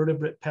at the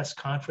Vertebrate Pest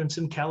Conference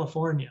in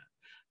California.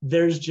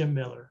 There's Jim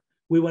Miller.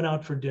 We went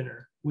out for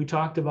dinner. We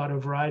talked about a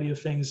variety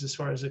of things as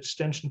far as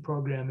extension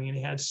programming, and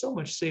he had so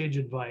much sage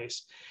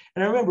advice.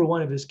 And I remember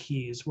one of his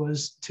keys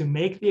was to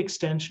make the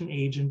extension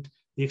agent,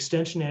 the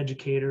extension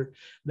educator,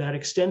 that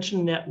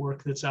extension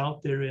network that's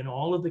out there in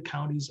all of the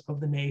counties of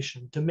the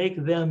nation, to make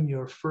them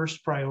your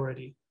first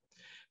priority,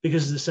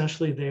 because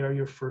essentially they are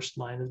your first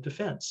line of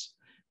defense.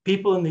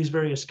 People in these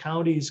various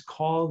counties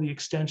call the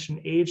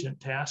extension agent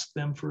to ask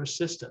them for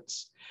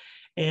assistance.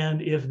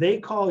 And if they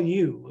call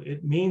you,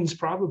 it means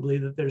probably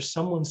that there's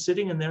someone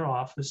sitting in their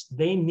office.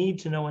 They need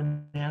to know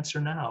an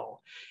answer now.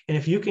 And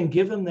if you can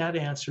give them that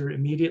answer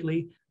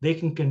immediately, they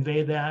can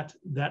convey that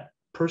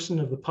person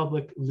of the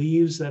public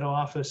leaves that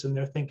office and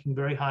they're thinking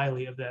very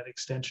highly of that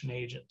extension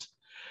agent.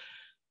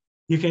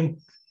 You can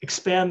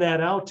expand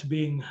that out to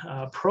being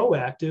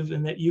proactive,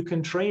 in that you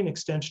can train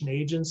extension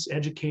agents,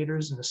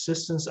 educators, and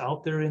assistants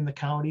out there in the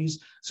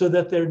counties so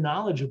that they're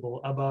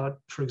knowledgeable about,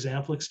 for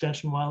example,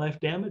 extension wildlife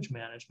damage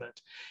management.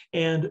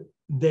 And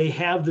they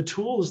have the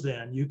tools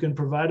then. You can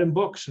provide them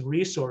books and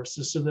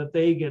resources so that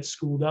they get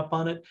schooled up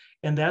on it.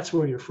 And that's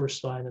where your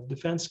first line of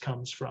defense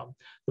comes from.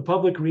 The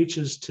public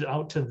reaches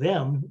out to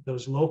them,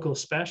 those local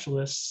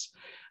specialists,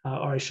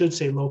 or I should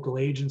say local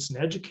agents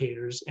and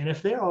educators. And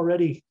if they're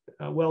already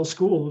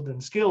well-schooled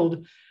and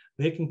skilled,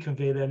 they can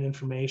convey that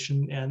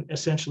information, and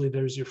essentially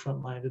there's your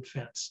front line of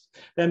defense.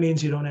 That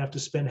means you don't have to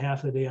spend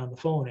half the day on the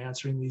phone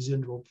answering these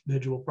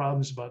individual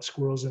problems about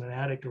squirrels in an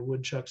attic or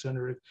woodchucks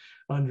under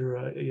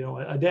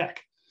a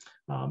deck.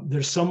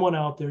 There's someone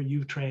out there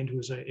you've trained who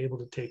is able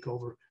to take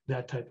over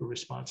that type of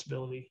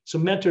responsibility. So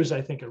mentors,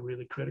 I think, are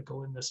really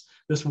critical in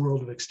this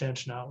world of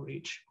extension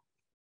outreach.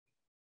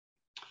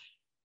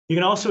 You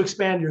can also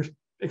expand your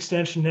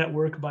extension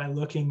network by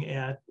looking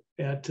at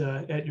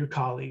your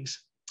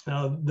colleagues.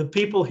 Now, the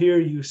people here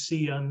you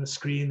see on the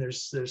screen,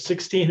 there's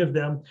 16 of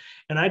them,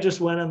 and I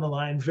just went on the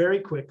line very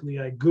quickly.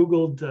 I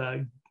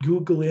Googled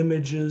Google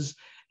Images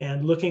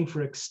and looking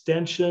for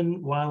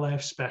extension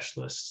wildlife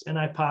specialists, and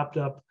I popped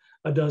up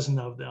a dozen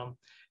of them.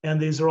 And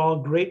these are all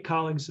great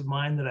colleagues of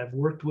mine that I've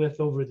worked with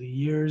over the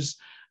years.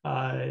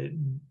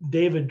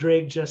 David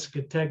Drake,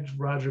 Jessica Tech,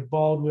 Roger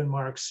Baldwin,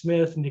 Mark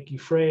Smith, Nikki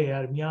Frey,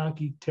 Adam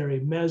Yankee,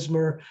 Terry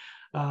Mesmer,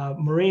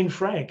 Maureen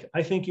Frank,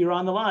 I think you're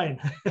on the line.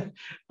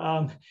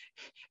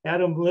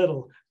 Adam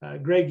Little,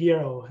 Greg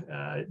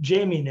Yarrow,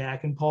 Jamie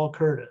Knack, and Paul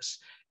Curtis.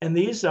 And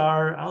these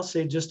are, I'll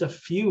say, just a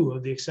few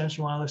of the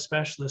extension wildlife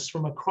specialists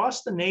from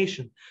across the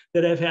nation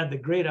that I've had the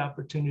great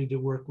opportunity to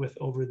work with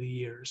over the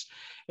years.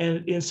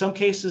 And in some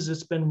cases,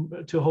 it's been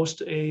to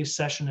host a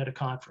session at a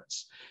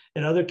conference.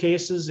 In other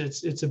cases,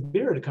 it's a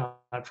beer at a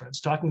conference,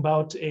 talking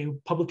about a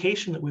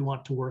publication that we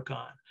want to work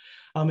on.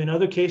 In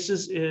other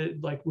cases,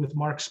 like with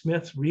Mark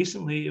Smith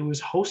recently, it was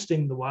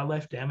hosting the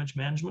Wildlife Damage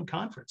Management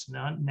Conference,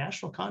 a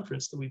national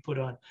conference that we put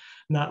on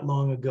not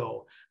long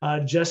ago.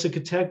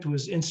 Jessica Tech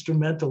was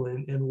instrumental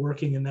in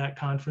working in that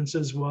conference,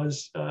 as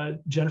was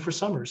Jennifer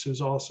Summers,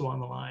 who's also on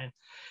the line.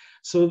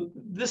 So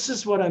this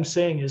is what I'm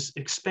saying, is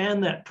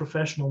expand that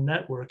professional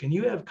network, and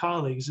you have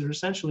colleagues that are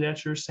essentially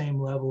at your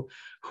same level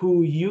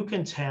who you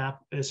can tap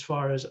as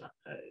far as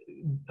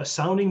a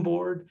sounding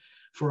board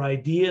for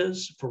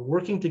ideas, for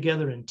working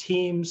together in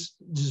teams,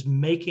 just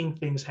making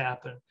things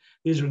happen.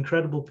 These are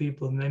incredible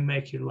people, and they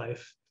make your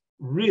life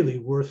really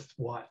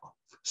worthwhile.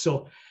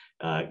 So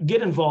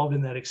get involved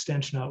in that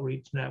extension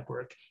outreach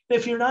network.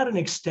 If you're not an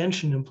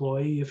extension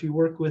employee, if you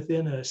work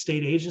within a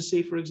state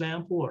agency, for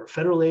example, or a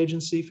federal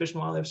agency, Fish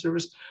and Wildlife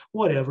Service,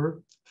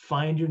 whatever,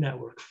 find your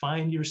network,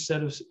 find your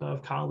set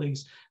of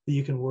colleagues that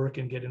you can work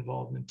and get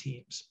involved in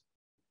teams.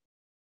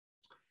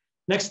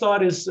 Next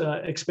thought is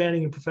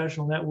expanding your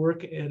professional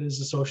network. It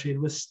is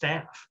associated with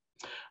staff.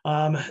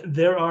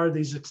 There are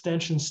these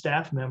extension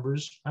staff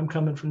members. I'm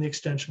coming from the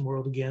extension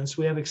world again.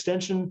 So we have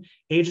extension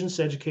agents,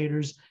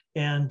 educators,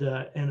 and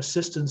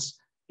assistants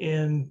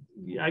in,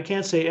 I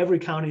can't say every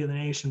county of the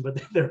nation,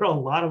 but there are a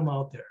lot of them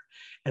out there,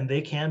 and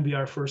they can be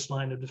our first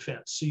line of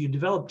defense. So you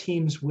develop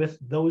teams with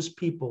those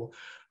people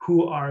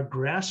who are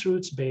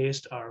grassroots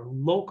based, are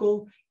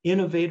local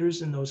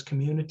innovators in those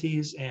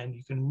communities, and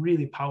you can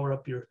really power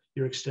up your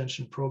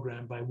extension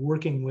program by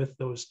working with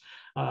those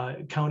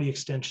county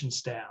extension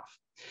staff.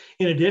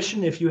 In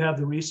addition, if you have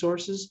the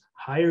resources,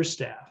 hire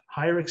staff,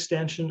 hire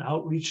extension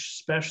outreach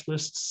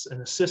specialists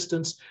and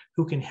assistants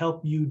who can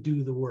help you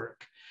do the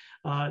work.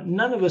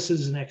 None of us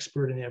is an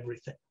expert in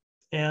everything.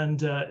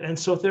 And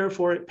so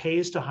therefore it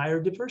pays to hire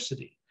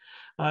diversity.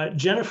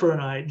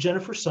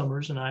 Jennifer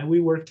Summers and I,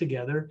 we work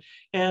together,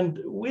 and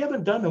we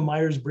haven't done a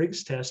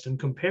Myers-Briggs test and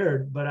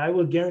compared, but I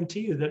will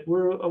guarantee you that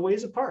we're a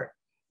ways apart.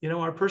 You know,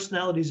 our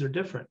personalities are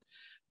different,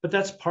 but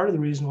that's part of the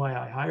reason why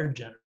I hired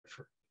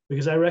Jennifer,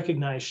 because I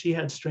recognized she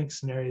had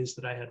strengths in areas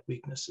that I had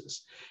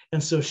weaknesses.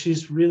 And so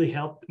she's really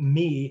helped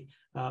me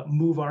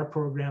move our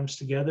programs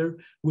together.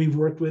 We've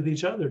worked with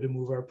each other to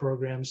move our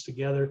programs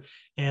together.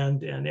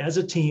 And as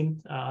a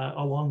team,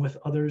 along with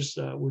others,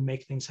 we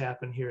make things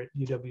happen here at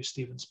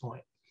UW-Stevens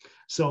Point.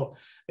 So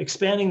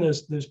expanding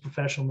those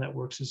professional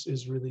networks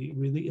is really,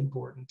 really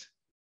important.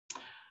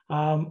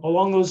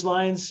 Along those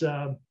lines,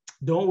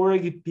 don't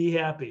worry, be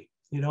happy.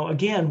 You know,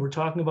 again, we're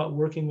talking about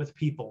working with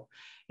people.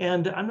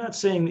 And I'm not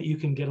saying that you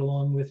can get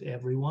along with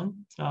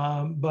everyone,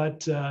 but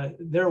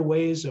there are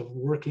ways of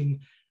working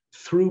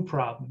through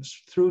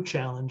problems, through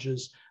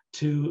challenges,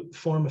 to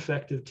form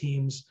effective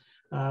teams,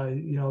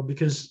 you know,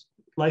 because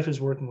life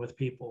is working with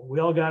people. We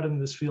all got into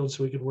this field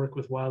so we could work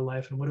with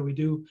wildlife. And what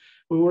do?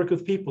 We work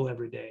with people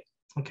every day.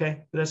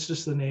 Okay, that's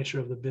just the nature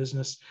of the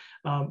business.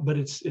 But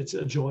it's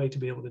a joy to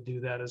be able to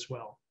do that as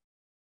well.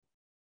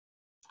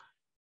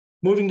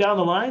 Moving down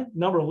the line,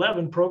 number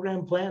 11,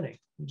 program planning.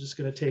 I'm just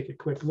going to take a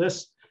quick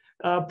list.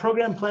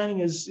 Program planning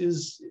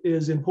is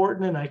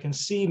important, and I can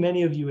see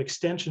many of you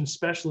extension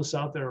specialists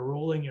out there are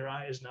rolling your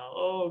eyes now.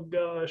 Oh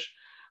gosh,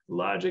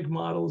 logic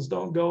models,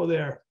 don't go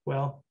there.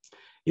 Well,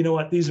 you know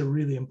what? These are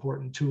really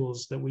important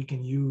tools that we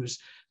can use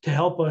to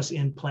help us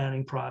in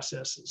planning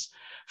processes.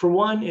 For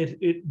one,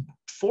 it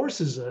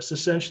forces us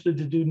essentially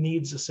to do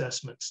needs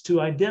assessments, to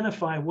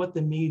identify what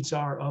the needs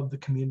are of the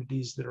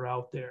communities that are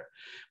out there.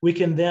 We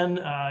can then,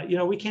 you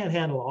know, we can't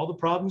handle all the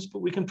problems,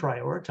 but we can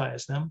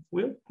prioritize them.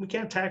 We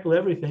can't tackle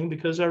everything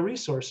because our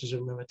resources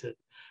are limited.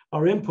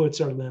 Our inputs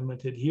are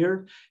limited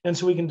here. And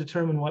so we can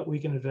determine what we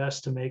can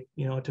invest to make,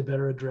 you know, to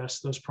better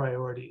address those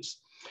priorities.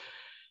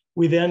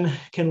 We then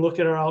can look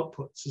at our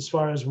outputs as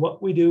far as what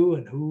we do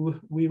and who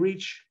we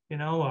reach, you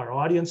know, our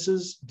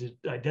audiences, to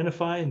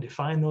identify and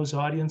define those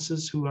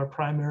audiences, who our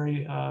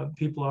primary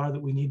people are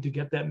that we need to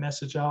get that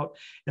message out,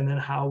 and then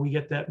how we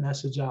get that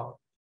message out.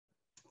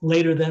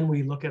 Later, then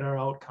we look at our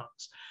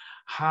outcomes,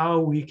 how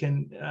we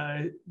can,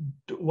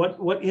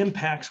 what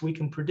impacts we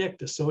can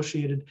predict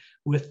associated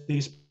with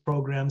these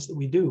programs that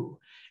we do.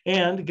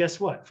 And guess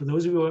what? For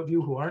those of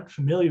you who aren't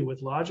familiar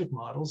with logic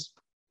models,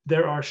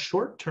 there are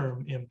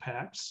short-term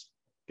impacts.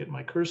 Get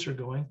my cursor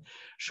going.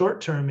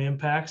 Short-term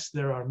impacts,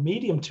 there are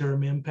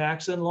medium-term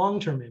impacts, and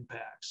long-term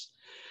impacts.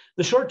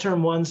 The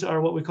short-term ones are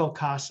what we call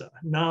CASA: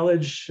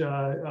 knowledge,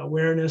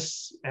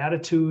 awareness,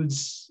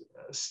 attitudes,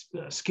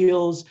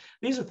 skills.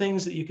 These are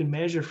things that you can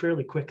measure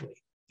fairly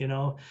quickly. You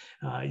know,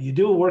 you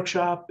do a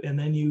workshop and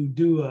then you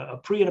do a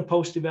pre and a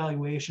post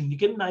evaluation. You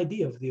get an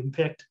idea of the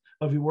impact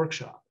of your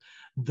workshop.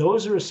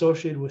 Those are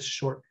associated with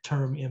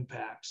short-term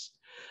impacts.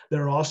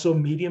 There are also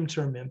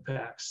medium-term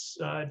impacts.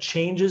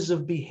 Changes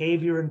of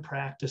behavior and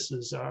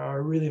practices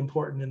are really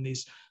important in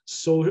these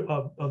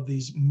of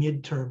these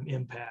mid-term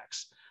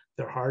impacts.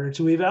 They're harder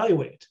to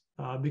evaluate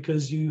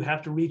because you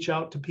have to reach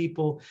out to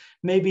people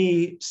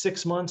maybe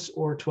 6 months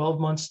or 12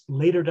 months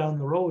later down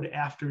the road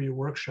after your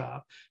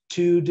workshop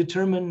to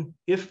determine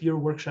if your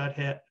workshop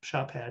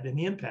had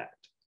any impact.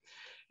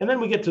 And then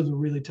we get to the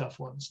really tough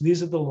ones.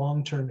 These are the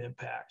long-term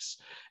impacts,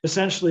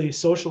 essentially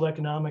social,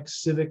 economic,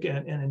 civic,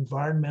 and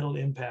environmental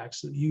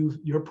impacts that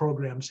your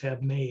programs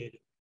have made.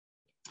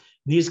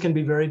 These can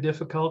be very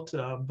difficult,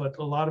 but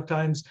a lot of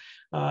times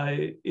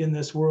in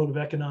this world of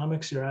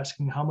economics, you're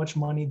asking, how much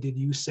money did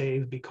you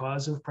save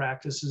because of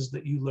practices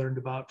that you learned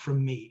about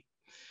from me?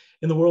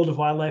 In the world of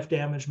wildlife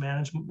damage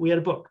management, we had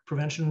a book,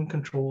 Prevention and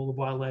Control of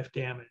Wildlife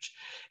Damage.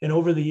 And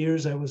over the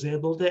years, I was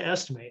able to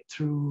estimate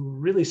through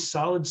really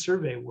solid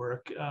survey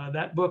work,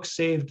 that book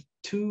saved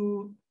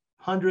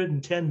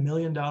 $210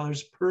 million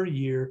per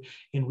year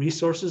in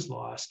resources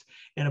lost,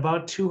 and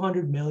about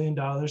 $200 million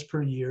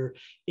per year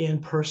in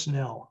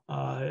personnel,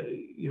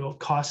 you know,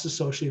 costs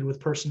associated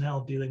with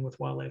personnel dealing with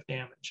wildlife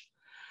damage.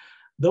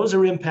 Those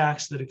are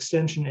impacts that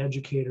extension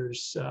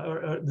educators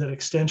or that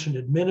extension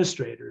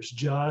administrators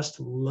just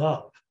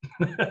love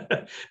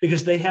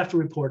because they have to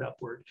report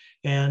upward.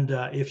 And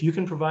if you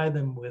can provide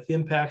them with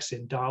impacts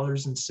in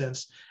dollars and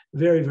cents,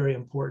 very, very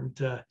important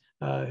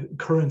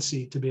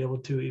currency to be able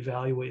to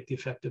evaluate the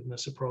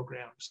effectiveness of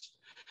programs.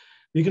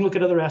 You can look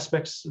at other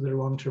aspects that are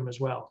long-term as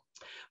well.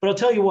 But I'll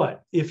tell you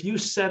what, if you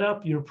set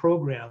up your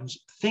programs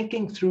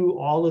thinking through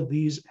all of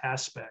these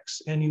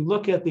aspects and you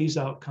look at these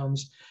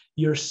outcomes,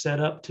 you're set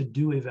up to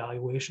do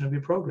evaluation of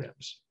your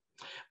programs.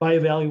 By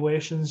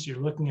evaluations, you're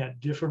looking at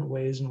different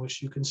ways in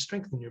which you can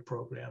strengthen your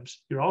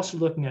programs. You're also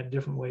looking at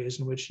different ways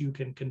in which you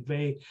can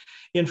convey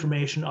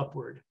information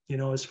upward, you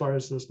know, as far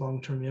as those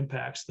long-term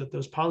impacts that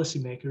those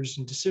policymakers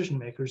and decision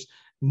makers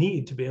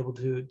need to be able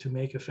to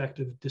make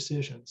effective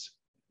decisions.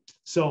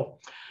 So,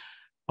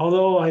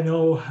 although I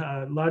know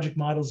logic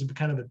models have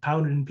kind of been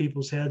pounded in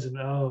people's heads and,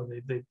 oh,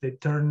 they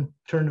turn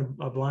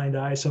a blind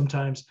eye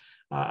sometimes,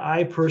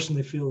 I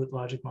personally feel that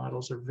logic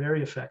models are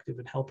very effective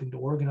in helping to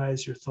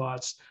organize your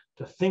thoughts,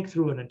 to think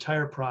through an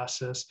entire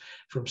process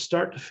from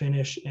start to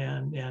finish,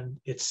 and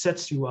it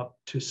sets you up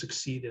to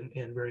succeed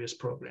in various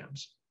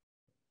programs.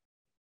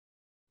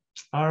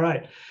 All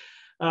right.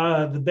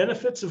 The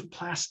benefits of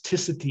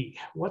plasticity.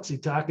 What's he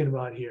talking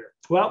about here?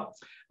 Well,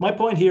 my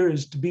point here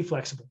is to be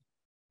flexible.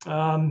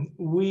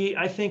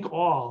 I think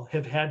all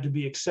have had to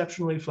be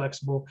exceptionally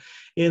flexible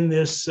in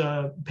this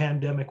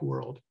pandemic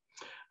world.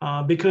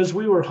 Because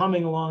we were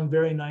humming along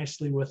very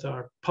nicely with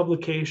our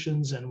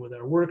publications and with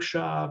our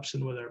workshops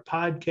and with our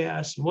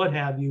podcasts and what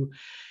have you.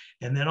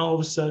 And then all of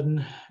a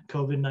sudden,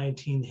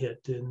 COVID-19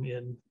 hit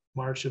in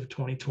March of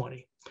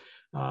 2020.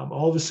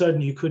 All of a sudden,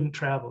 you couldn't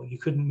travel, you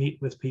couldn't meet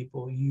with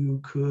people, you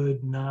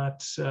could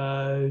not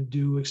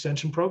do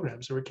extension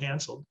programs that were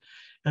canceled.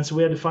 And so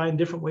we had to find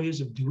different ways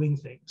of doing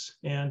things.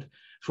 And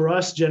for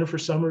us, Jennifer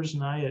Summers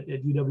and I at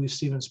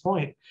UW-Stevens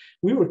Point,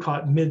 we were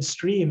caught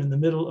midstream in the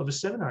middle of a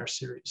seminar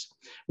series.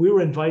 We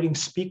were inviting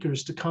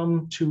speakers to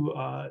come to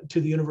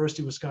the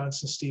University of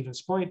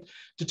Wisconsin-Stevens Point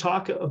to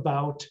talk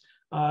about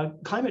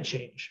climate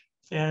change.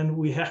 And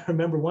we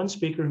remember one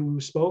speaker who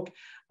spoke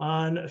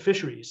on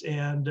fisheries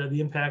and the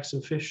impacts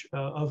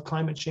of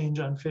climate change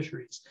on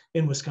fisheries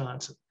in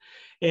Wisconsin.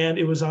 And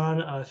it was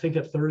on, I think,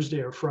 a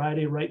Thursday or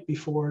Friday, right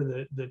before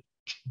the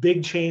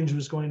big change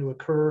was going to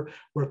occur,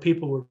 where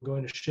people were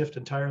going to shift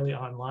entirely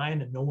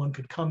online and no one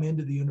could come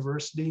into the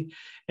university.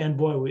 And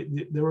boy,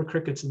 there were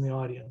crickets in the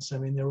audience. I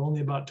mean, there were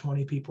only about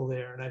 20 people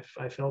there, and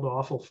I felt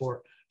awful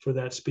for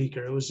that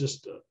speaker. It was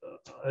just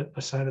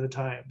a sign of the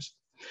times.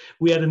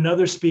 We had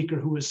another speaker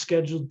who was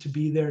scheduled to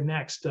be there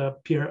next,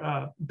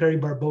 Perry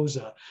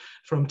Barboza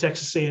from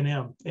Texas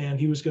A&M, and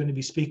he was going to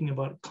be speaking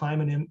about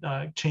climate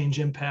change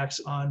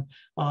impacts on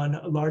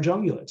large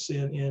ungulates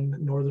in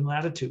northern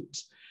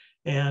latitudes.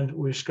 And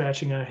we were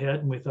scratching our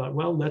head and we thought,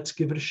 well, let's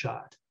give it a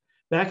shot.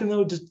 Back in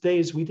those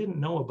days, we didn't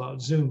know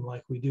about Zoom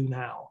like we do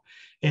now.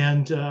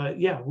 And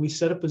yeah, we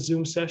set up a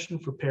Zoom session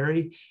for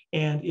Perry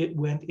and it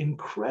went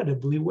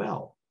incredibly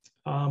well.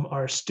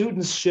 Our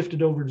students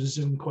shifted over to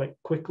Zoom quite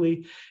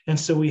quickly. And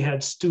so we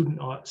had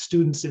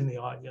students in the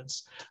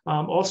audience.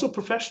 Also,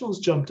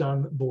 professionals jumped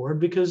on board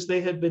because they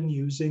had been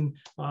using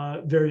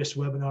various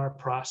webinar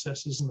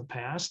processes in the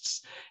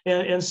past.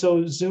 And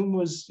so Zoom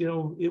was,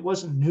 it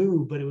wasn't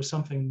new, but it was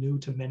something new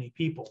to many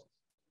people.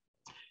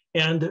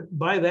 And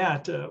by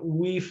that,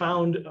 we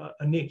found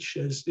a niche,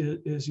 as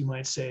you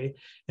might say,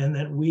 and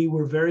that we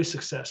were very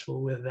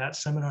successful with that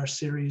seminar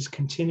series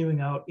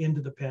continuing out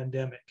into the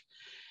pandemic.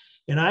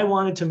 And I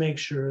wanted to make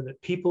sure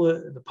that people,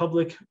 the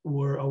public,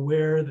 were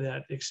aware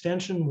that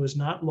extension was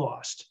not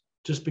lost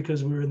just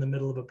because we were in the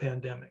middle of a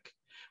pandemic.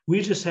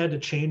 We just had to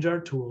change our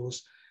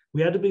tools.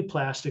 We had to be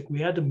plastic. We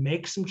had to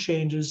make some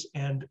changes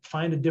and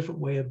find a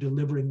different way of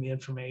delivering the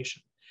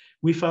information.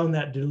 We found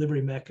that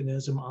delivery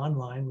mechanism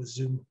online with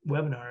Zoom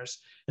webinars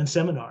and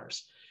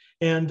seminars.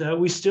 And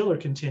we still are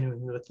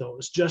continuing with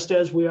those, just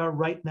as we are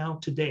right now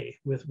today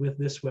with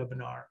this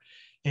webinar.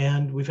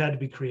 And we've had to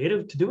be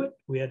creative to do it.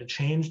 We had to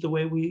change the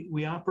way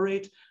we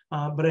operate,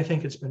 but I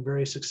think it's been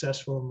very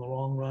successful in the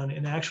long run.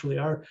 And actually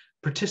our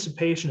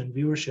participation and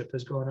viewership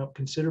has gone up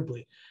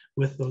considerably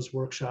with those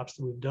workshops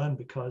that we've done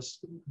because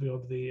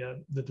of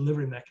the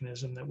delivery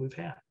mechanism that we've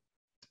had.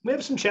 We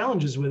have some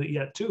challenges with it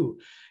yet too.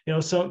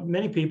 So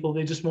many people,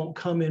 they just won't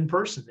come in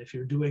person if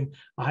you're doing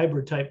a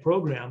hybrid type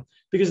program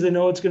because they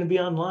know it's going to be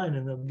online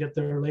and they'll get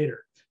there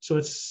later. So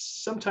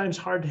it's sometimes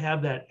hard to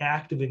have that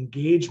active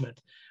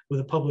engagement with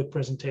a public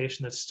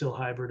presentation that's still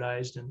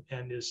hybridized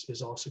and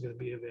is also going to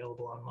be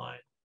available online.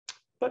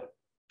 But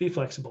be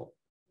flexible.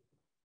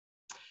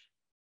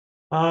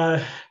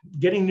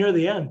 Getting near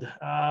the end,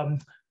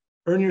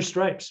 earn your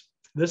stripes.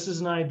 This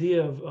is an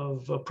idea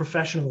of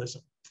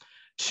professionalism.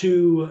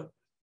 To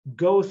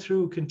go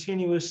through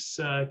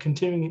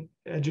continuing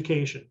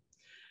education,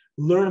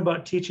 learn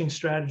about teaching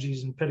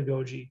strategies and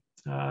pedagogy,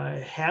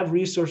 have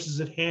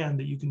resources at hand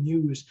that you can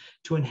use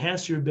to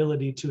enhance your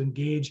ability to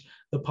engage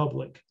the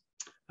public.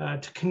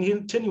 To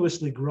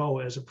continuously grow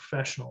as a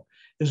professional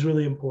is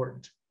really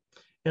important.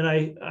 And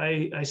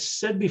I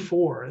said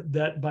before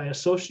that by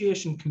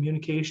association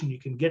communication, you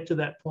can get to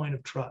that point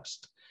of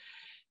trust.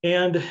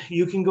 And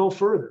you can go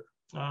further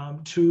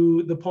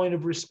to the point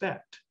of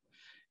respect.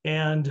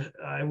 And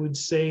I would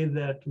say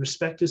that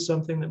respect is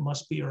something that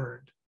must be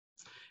earned.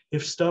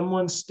 If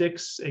someone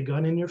sticks a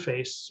gun in your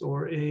face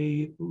or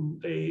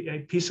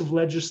a piece of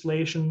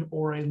legislation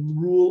or a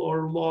rule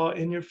or law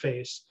in your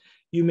face,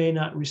 you may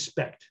not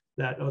respect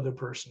that other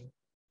person.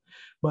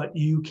 But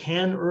you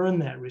can earn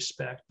that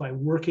respect by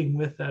working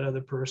with that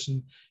other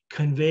person,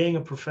 conveying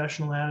a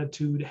professional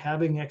attitude,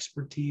 having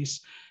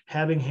expertise,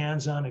 having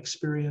hands-on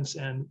experience,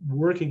 and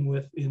working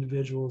with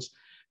individuals.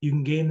 You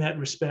can gain that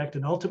respect,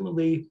 and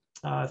ultimately,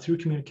 through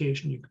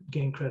communication, you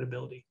gain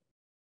credibility.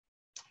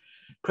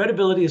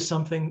 Credibility is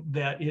something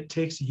that it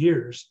takes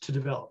years to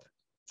develop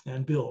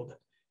and build.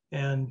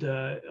 And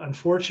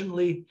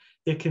unfortunately,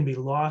 it can be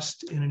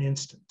lost in an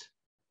instant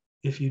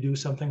if you do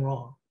something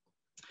wrong.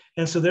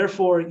 And so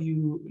therefore,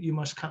 you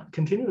must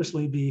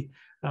continuously be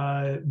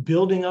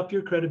building up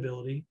your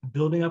credibility,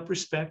 building up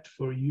respect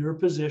for your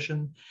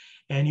position,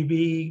 and you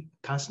be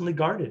constantly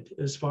guarded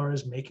as far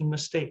as making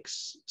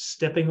mistakes,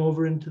 stepping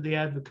over into the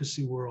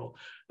advocacy world,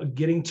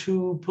 getting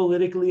too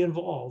politically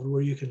involved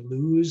where you can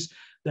lose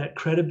that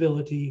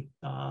credibility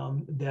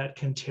that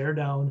can tear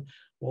down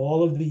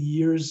all of the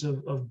years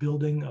of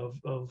building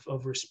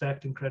of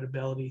respect and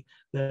credibility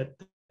that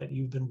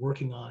you've been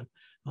working on.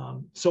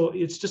 So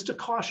it's just a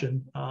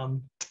caution.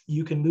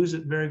 You can lose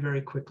it very,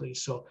 very quickly.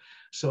 So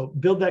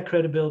build that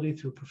credibility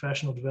through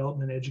professional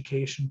development,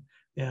 education,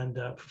 and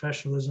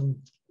professionalism,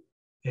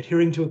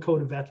 adhering to a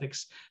code of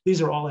ethics. These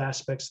are all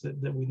aspects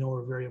that we know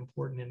are very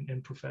important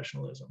in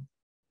professionalism.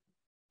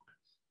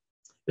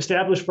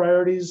 Establish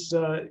priorities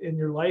in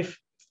your life.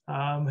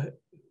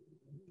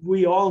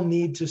 We all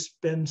need to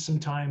spend some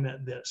time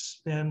at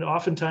this. And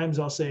oftentimes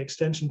I'll say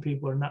extension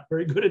people are not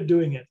very good at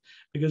doing it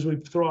because we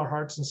throw our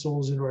hearts and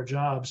souls into our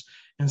jobs,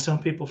 and some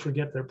people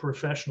forget their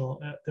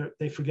professional,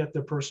 they forget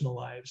their personal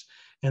lives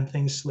and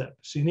things slip.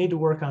 So you need to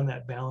work on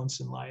that balance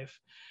in life.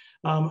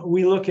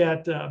 We look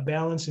at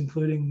balance,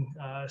 including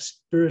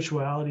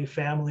spirituality,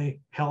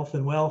 family, health,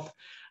 and wealth.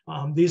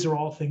 These are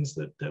all things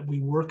that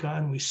we work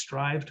on, we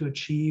strive to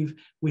achieve.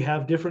 We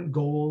have different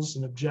goals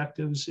and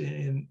objectives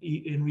in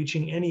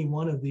reaching any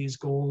one of these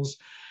goals.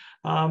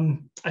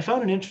 I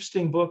found an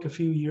interesting book a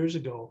few years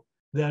ago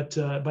that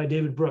by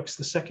David Brooks,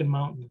 The Second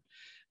Mountain,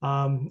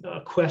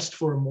 A Quest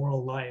for a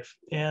Moral Life.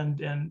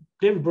 And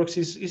David Brooks,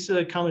 he's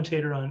a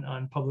commentator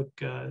on Public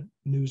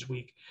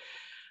Newsweek,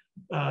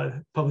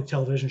 public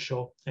television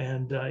show,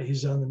 and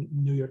he's on the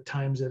New York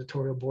Times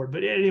editorial board.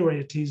 But at any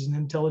rate, he's an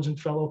intelligent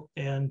fellow,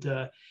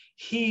 and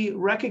he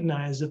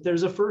recognized that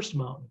there's a first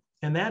mountain,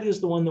 and that is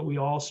the one that we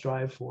all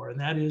strive for, and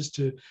that is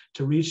to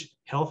reach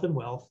health and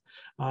wealth,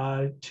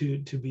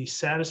 to be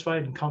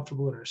satisfied and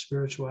comfortable in our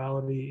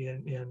spirituality,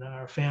 in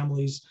our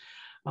families.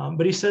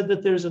 But he said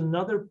that there's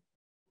another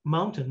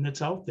mountain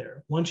that's out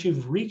there. Once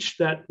you've reached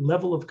that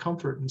level of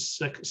comfort and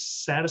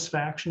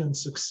satisfaction and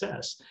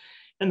success.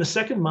 And the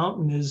second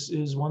mountain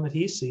is one that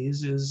he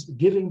sees is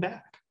giving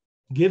back,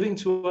 giving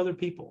to other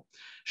people,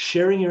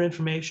 sharing your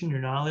information, your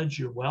knowledge,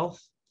 your wealth,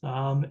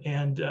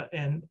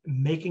 and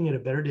making it a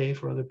better day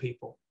for other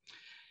people.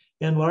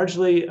 And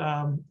largely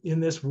in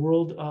this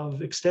world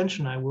of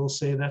extension, I will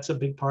say that's a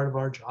big part of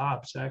our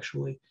jobs,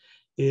 actually,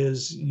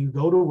 is you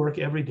go to work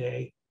every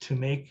day to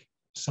make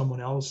someone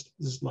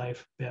else's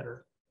life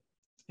better.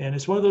 And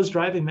it's one of those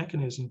driving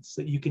mechanisms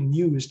that you can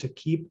use to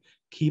keep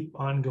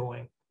on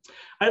going.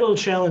 I had a little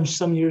challenge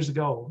some years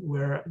ago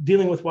where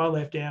dealing with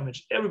wildlife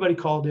damage, everybody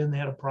called in, they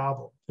had a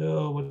problem.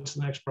 Oh, what's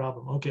the next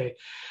problem? Okay.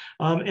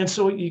 And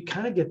so you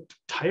kind of get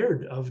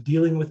tired of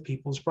dealing with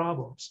people's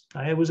problems.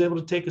 I was able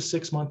to take a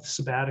 6-month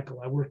sabbatical.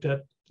 I worked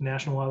at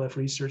National Wildlife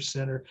Research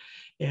Center,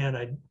 and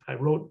I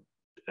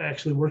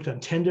actually worked on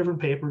 10 different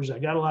papers. I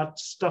got a lot of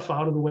stuff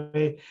out of the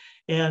way.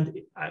 And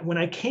when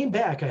I came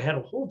back, I had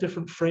a whole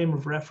different frame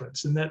of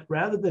reference, in that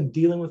rather than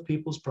dealing with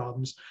people's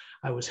problems,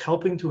 I was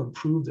helping to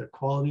improve their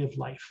quality of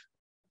life.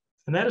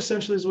 And that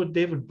essentially is what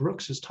David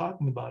Brooks is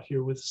talking about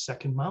here with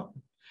Second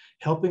Mountain,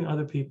 helping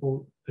other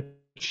people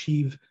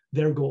achieve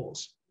their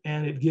goals.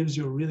 And it gives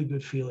you a really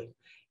good feeling.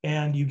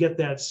 And you get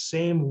that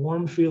same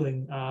warm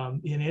feeling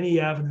in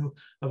any avenue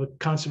of a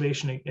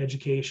conservation,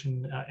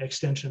 education,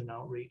 extension, and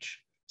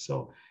outreach.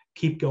 So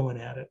keep going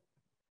at it.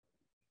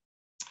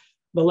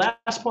 The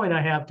last point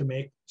I have to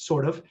make,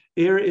 sort of,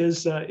 here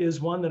is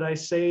one that I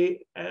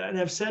say, and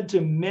I've said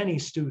to many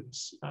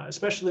students,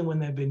 especially when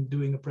they've been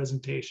doing a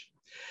presentation,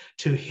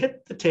 to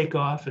hit the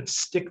takeoff and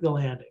stick the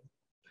landing.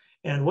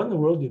 And what in the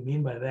world do you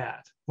mean by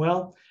that?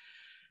 Well,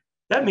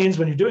 that means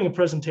when you're doing a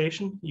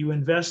presentation, you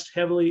invest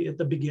heavily at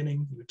the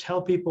beginning, you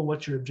tell people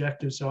what your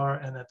objectives are,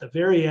 and at the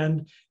very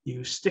end,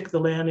 you stick the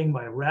landing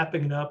by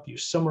wrapping it up, you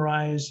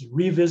summarize, you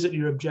revisit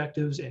your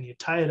objectives, and you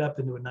tie it up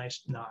into a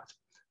nice knot,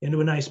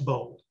 into a nice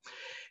bow.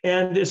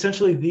 And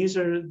essentially, these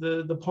are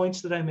the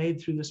points that I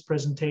made through this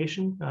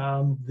presentation.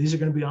 These are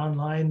going to be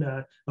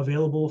online,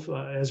 available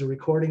as a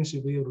recording, so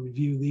you'll be able to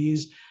review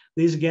these.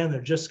 These, again,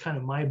 they're just kind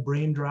of my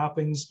brain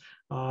droppings.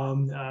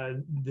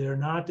 They're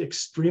not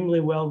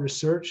extremely well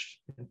researched,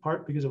 in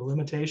part because of a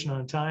limitation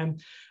on time.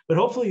 But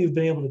hopefully you've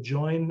been able to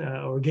join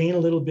or gain a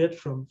little bit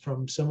from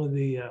some of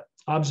the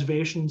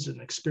observations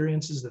and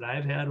experiences that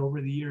I've had over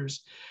the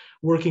years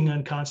working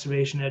on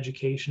conservation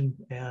education,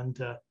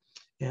 and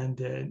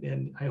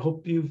I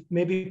hope you've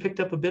maybe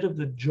picked up a bit of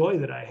the joy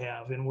that I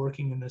have in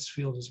working in this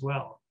field as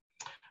well.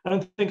 I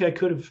don't think I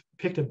could have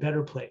picked a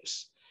better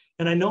place.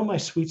 And I know my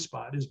sweet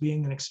spot is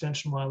being an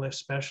extension wildlife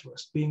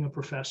specialist, being a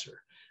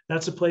professor.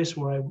 That's a place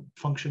where I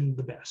function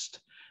the best.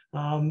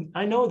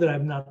 I know that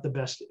I'm not the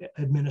best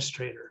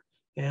administrator,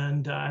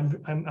 and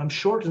I'm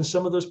short in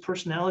some of those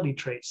personality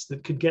traits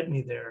that could get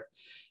me there.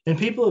 And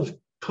people have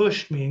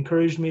pushed me,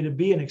 encouraged me to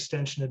be an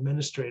extension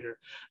administrator,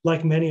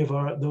 like many of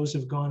those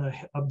who've gone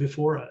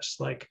before us,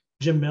 like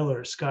Jim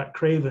Miller, Scott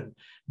Craven,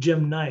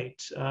 Jim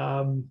Knight,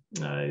 Dan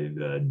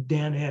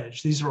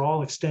Edge. These are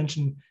all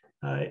extension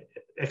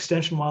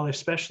extension wildlife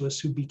specialists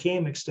who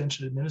became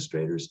extension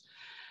administrators.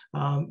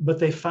 But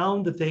they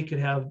found that they could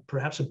have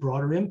perhaps a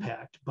broader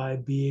impact by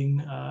being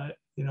a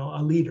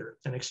leader,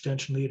 an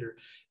extension leader,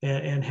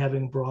 and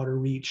having broader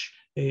reach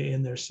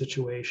in their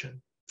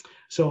situation.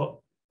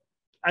 So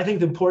I think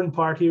the important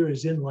part here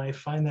is in life,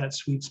 find that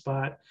sweet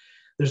spot.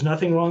 There's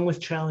nothing wrong with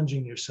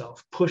challenging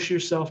yourself. Push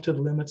yourself to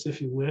the limits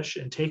if you wish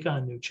and take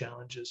on new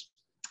challenges.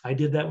 I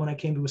did that when I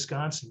came to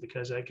Wisconsin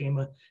because I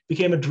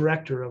became a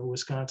director of a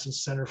Wisconsin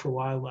Center for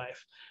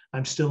Wildlife.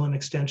 I'm still an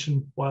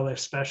extension wildlife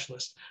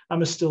specialist.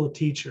 I'm still a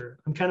teacher.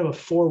 I'm kind of a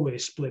four-way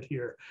split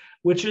here,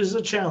 which is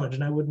a challenge,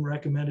 and I wouldn't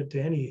recommend it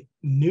to any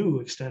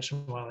new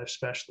extension wildlife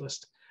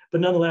specialist.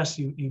 But nonetheless,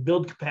 you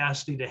build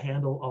capacity to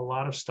handle a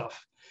lot of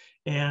stuff.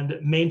 And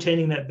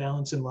maintaining that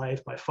balance in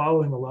life by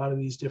following a lot of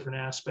these different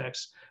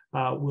aspects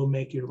will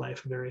make your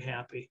life very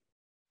happy.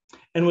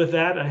 And with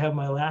that, I have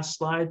my last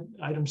slide,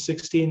 item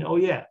 16. Oh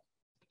yeah,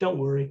 don't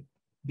worry,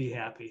 be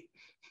happy.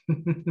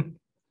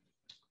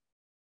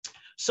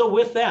 So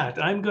with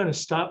that, I'm going to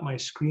stop my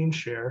screen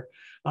share,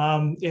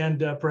 and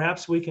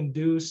perhaps we can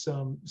do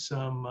some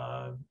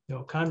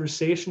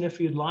conversation if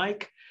you'd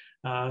like.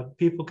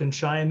 People can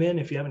chime in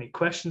if you have any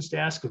questions to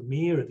ask of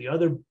me or the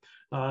other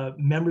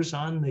members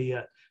on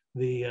the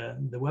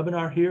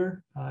webinar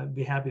here. I'd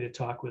be happy to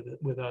talk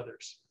with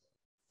others.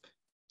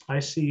 I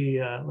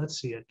see,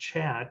 let's see, a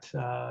chat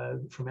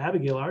from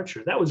Abigail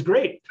Archer. That was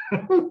great.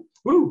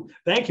 Woo,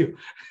 thank you.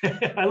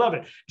 I love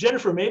it.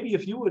 Jennifer, maybe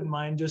if you wouldn't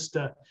mind just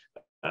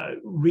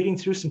reading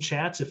through some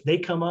chats if they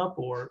come up,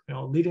 or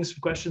leading some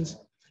questions,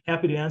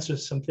 happy to answer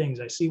some things.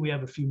 I see we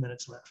have a few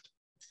minutes left.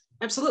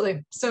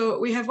 Absolutely. So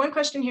we have one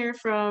question here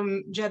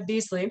from Jeb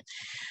Beasley, who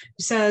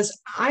says,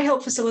 I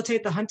help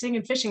facilitate the Hunting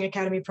and Fishing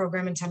Academy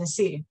program in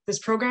Tennessee. This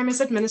program is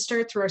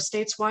administered through our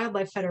state's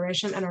Wildlife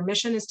Federation, and our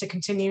mission is to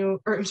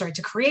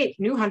to create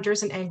new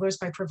hunters and anglers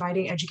by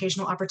providing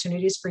educational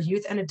opportunities for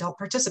youth and adult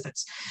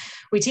participants.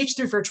 We teach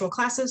through virtual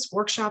classes,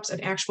 workshops,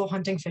 and actual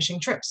hunting fishing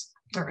trips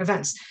or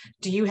events.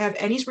 Do you have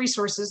any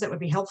resources that would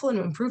be helpful in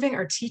improving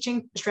our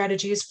teaching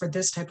strategies for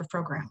this type of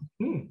program?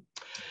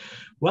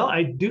 Well,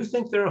 I do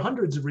think there are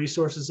hundreds of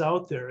resources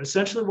out there.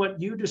 Essentially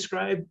what you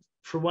described,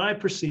 for what I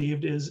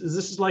perceived, is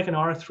this is like an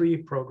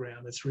R3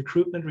 program. It's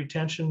recruitment,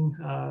 retention,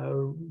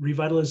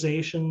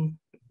 revitalization.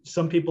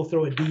 Some people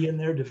throw a D in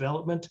there,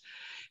 development.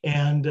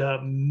 And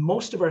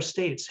most of our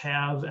states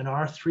have an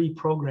R3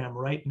 program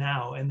right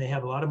now, and they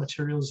have a lot of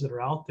materials that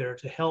are out there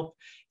to help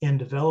in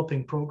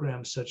developing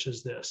programs such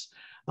as this.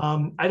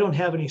 I don't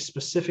have any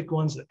specific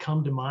ones that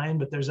come to mind,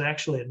 but there's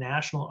actually a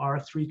national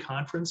R3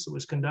 conference that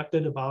was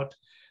conducted about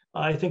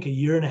I think a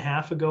year and a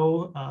half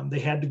ago. They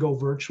had to go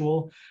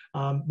virtual,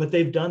 but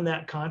they've done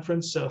that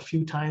conference a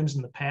few times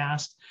in the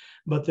past.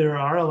 But there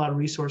are a lot of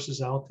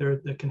resources out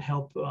there that can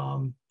help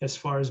as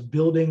far as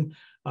building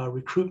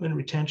recruitment,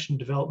 retention,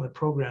 development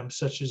programs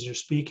such as you're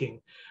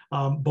speaking,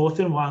 both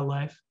in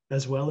wildlife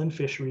as well in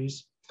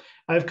fisheries.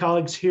 I have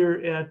colleagues here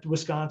at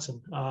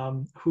Wisconsin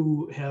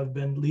who have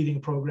been leading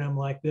a program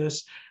like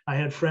this. I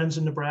had friends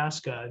in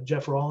Nebraska,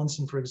 Jeff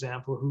Rawlinson, for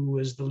example, who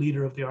was the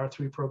leader of the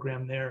R3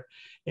 program there.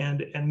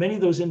 And many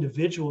of those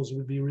individuals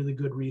would be really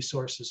good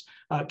resources.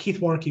 Keith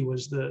Warnke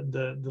was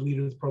the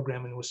leader of the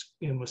program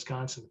in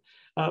Wisconsin,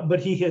 but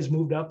he has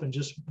moved up and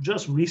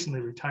just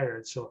recently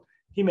retired. So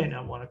he may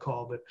not want to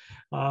call, but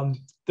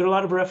there are a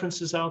lot of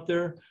references out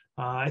there.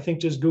 I think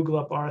just Google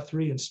up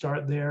R3 and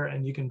start there,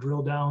 and you can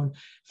drill down,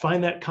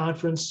 find that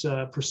conference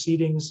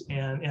proceedings,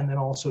 and then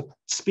also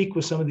speak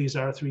with some of these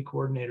R3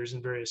 coordinators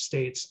in various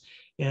states.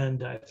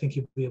 And I think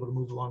you'll be able to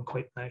move along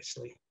quite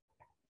nicely.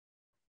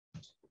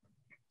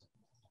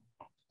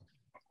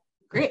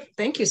 Great,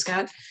 thank you,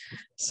 Scott.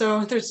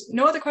 So there's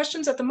no other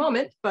questions at the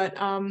moment, but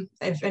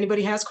if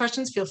anybody has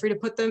questions, feel free to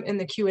put them in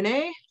the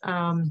Q&A.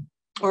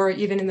 Or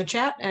even in the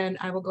chat, and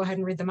I will go ahead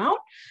and read them out.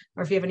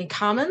 Or if you have any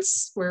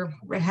comments, we're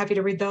happy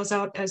to read those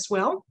out as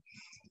well.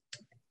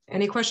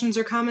 Any questions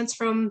or comments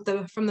from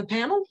the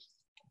panel?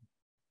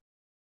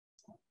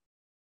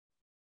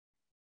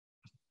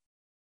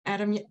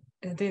 Adam,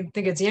 I think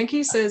it's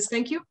Yankee, says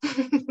thank you.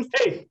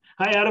 Hey,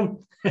 hi Adam.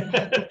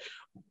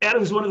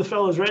 Adam's one of the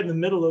fellows right in the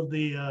middle of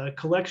the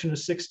collection of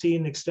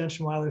 16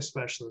 extension wildlife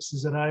specialists.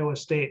 He's at Iowa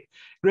State.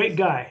 Great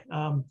guy.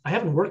 I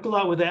haven't worked a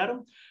lot with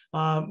Adam,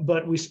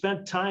 but we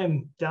spent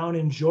time down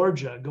in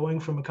Georgia going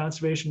from a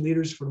Conservation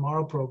Leaders for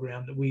Tomorrow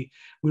program that we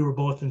were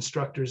both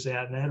instructors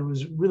at. And it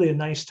was really a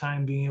nice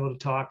time being able to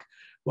talk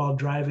while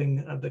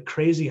driving the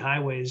crazy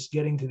highways,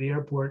 getting to the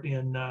airport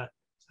in, I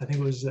think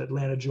it was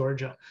Atlanta,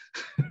 Georgia.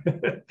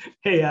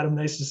 Hey, Adam,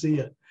 nice to see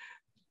you.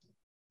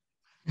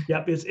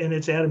 Yep,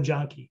 it's Adam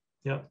Jonke.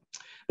 Yep.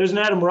 There's an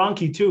Adam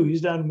Ronke too.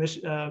 He's down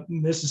in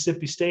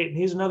Mississippi State, and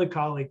he's another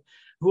colleague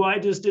who I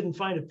just didn't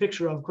find a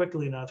picture of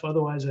quickly enough.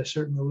 Otherwise, I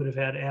certainly would have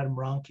had Adam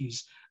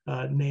Ronke's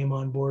name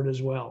on board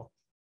as well.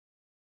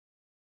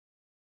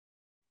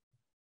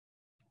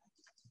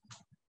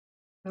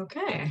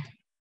 Okay.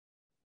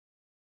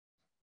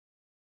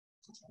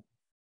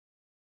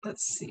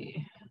 Let's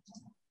see.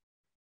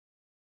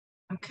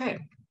 Okay.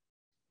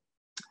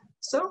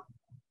 So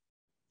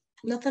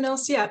nothing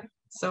else yet.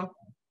 So,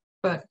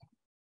 but.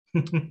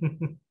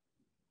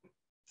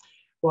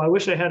 Well, I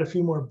wish I had a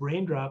few more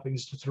brain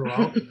droppings to throw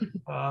out.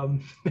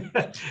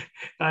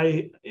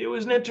 It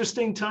was an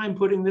interesting time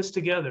putting this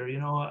together. You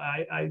know,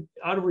 I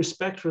out of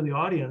respect for the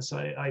audience,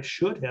 I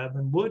should have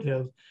and would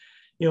have,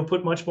 you know,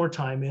 put much more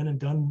time in and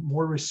done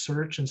more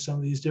research in some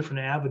of these different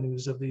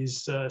avenues of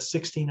these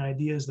 16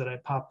 ideas that I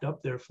popped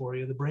up there for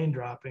you, the brain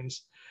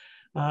droppings.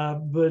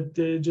 But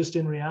just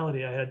in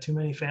reality, I had too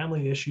many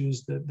family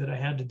issues that I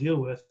had to deal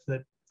with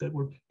that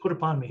were put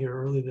upon me here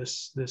early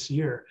this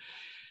year.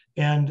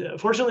 And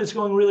fortunately, it's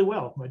going really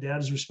well. My dad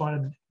has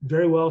responded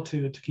very well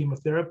to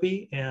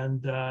chemotherapy,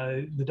 and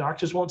the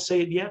doctors won't say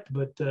it yet,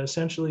 but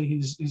essentially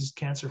he's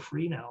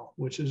cancer-free now,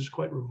 which is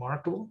quite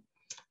remarkable.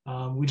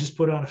 We just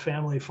put on a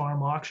family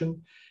farm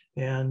auction,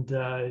 and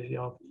you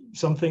know,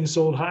 some things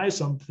sold high,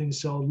 some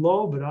things sold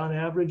low, but on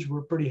average,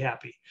 we're pretty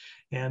happy.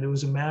 And it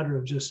was a matter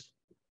of just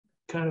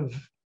kind of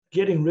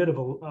getting rid of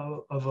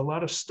a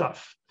lot of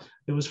stuff.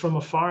 It was from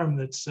a farm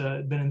that's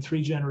been in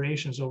 3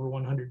 generations over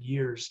 100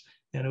 years.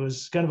 And it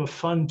was kind of a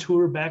fun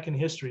tour back in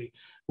history,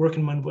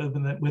 working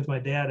with my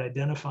dad,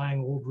 identifying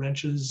old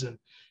wrenches and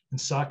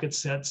socket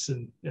sets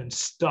and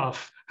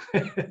stuff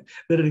that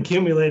had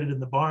accumulated in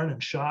the barn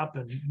and shop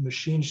and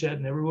machine shed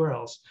and everywhere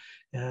else,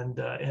 and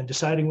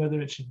deciding whether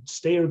it should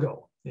stay or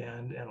go.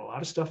 And a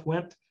lot of stuff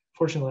went.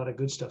 Fortunately, a lot of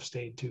good stuff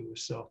stayed too.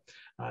 So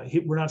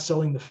we're not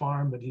selling the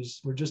farm, but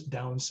we're just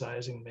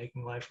downsizing,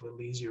 making life a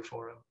little easier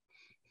for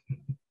him.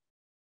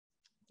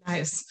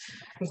 Nice.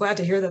 I'm glad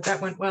to hear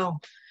that went well.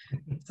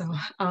 So,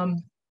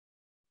 and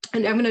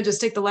I'm going to just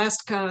take the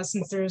last,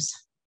 since there's,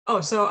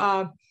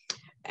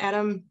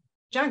 Adam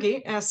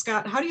Junkie asked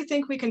Scott, how do you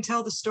think we can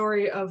tell the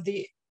story of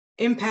the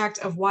impact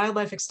of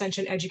wildlife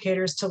extension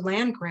educators to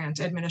land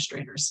grant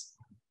administrators?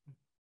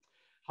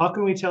 How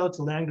can we tell it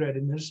to land grant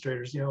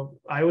administrators? You know,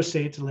 I always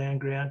say it to land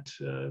grant,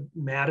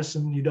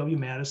 Madison,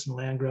 UW-Madison,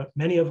 land grant,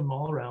 many of them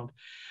all around.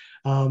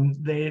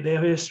 They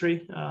have a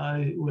history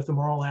with the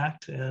Morrill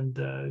Act, and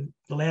the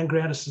land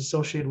grant is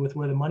associated with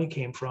where the money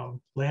came from.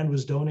 Land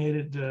was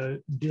donated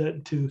to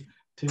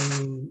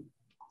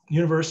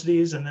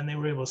universities, and then they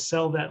were able to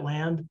sell that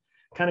land.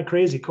 Kind of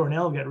crazy.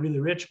 Cornell got really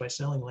rich by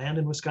selling land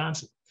in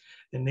Wisconsin,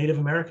 and Native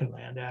American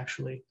land,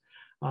 actually.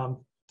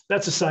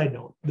 That's a side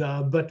note.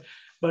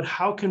 But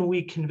how can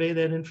we convey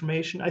that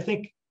information? I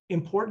think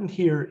important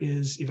here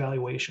is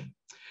evaluation.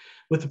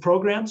 With the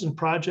programs and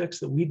projects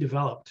that we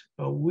developed,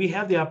 we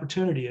have the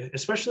opportunity,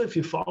 especially if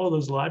you follow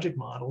those logic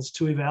models,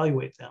 to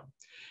evaluate them.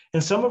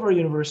 And some of our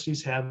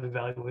universities have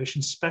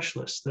evaluation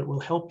specialists that will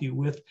help you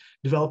with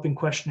developing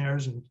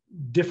questionnaires and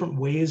different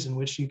ways in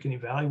which you can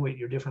evaluate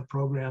your different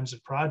programs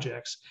and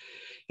projects.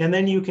 And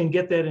then you can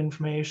get that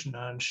information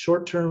on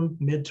short-term,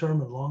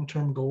 mid-term, and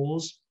long-term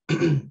goals.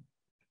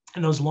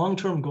 And those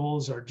long-term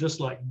goals are just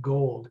like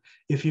gold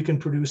if you can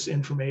produce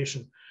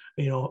information,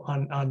 you know,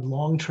 on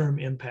long-term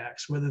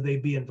impacts, whether they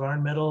be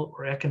environmental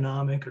or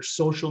economic or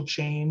social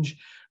change.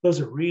 Those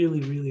are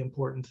really, really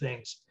important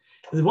things.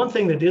 The one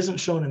thing that isn't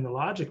shown in the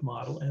logic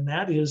model, and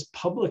that is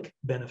public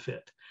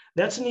benefit.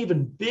 That's an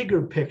even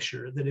bigger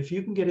picture, that if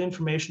you can get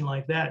information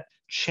like that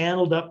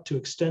channeled up to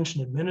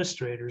extension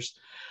administrators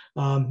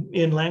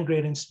in land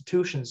grant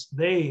institutions,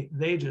 they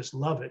just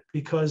love it,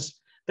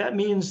 because that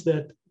means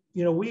that,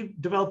 you know, we've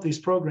developed these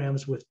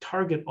programs with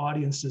target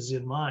audiences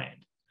in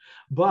mind.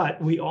 But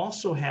we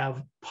also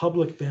have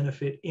public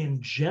benefit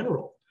in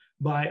general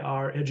by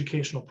our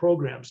educational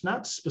programs,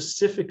 not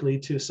specifically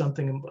to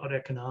something about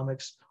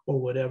economics or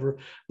whatever,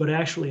 but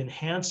actually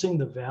enhancing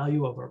the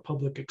value of our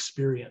public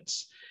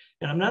experience.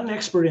 And I'm not an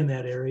expert in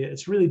that area.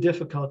 It's really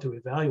difficult to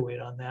evaluate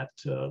on that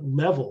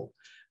level,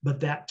 but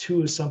that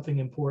too is something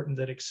important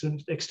that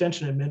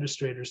extension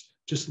administrators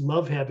just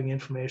love having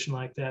information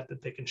like that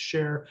they can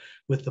share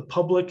with the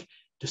public,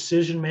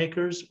 decision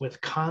makers, with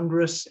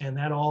Congress, and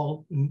that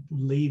all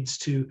leads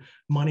to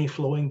money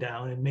flowing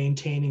down and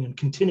maintaining and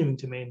continuing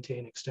to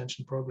maintain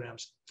extension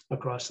programs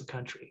across the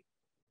country.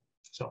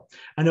 So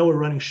I know we're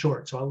running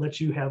short, so I'll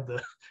let you have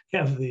the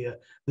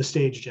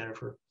stage,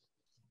 Jennifer.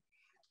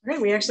 Okay,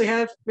 we actually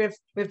have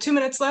 2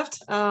 minutes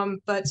left,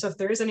 but so if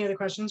there is any other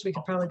questions, we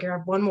could probably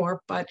grab one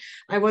more. But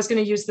I was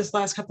going to use this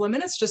last couple of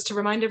minutes just to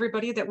remind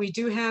everybody that we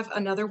do have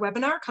another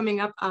webinar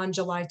coming up on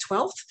July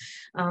 12th,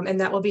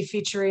 and that will be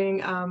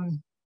featuring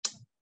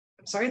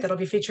that'll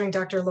be featuring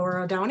Dr.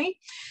 Laura Downey.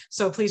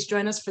 So please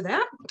join us for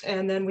that.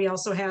 And then we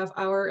also have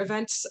our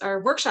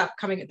workshop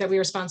coming that we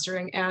are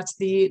sponsoring at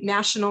the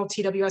National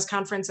TWS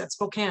Conference at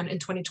Spokane in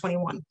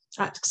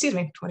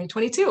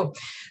 2022.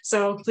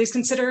 So please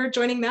consider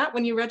joining that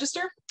when you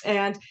register.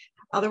 And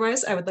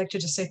otherwise, I would like to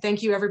just say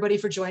thank you, everybody,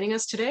 for joining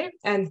us today.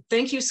 And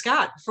thank you,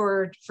 Scott,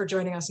 for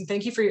joining us. And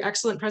thank you for your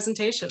excellent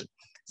presentation.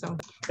 So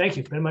thank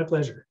you. It's been my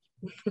pleasure.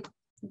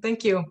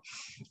 Thank you.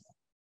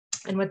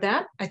 And with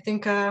that, I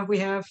think we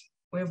have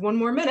 1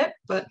 more minute,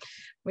 but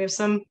we have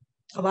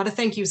a lot of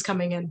thank yous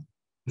coming in.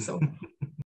 So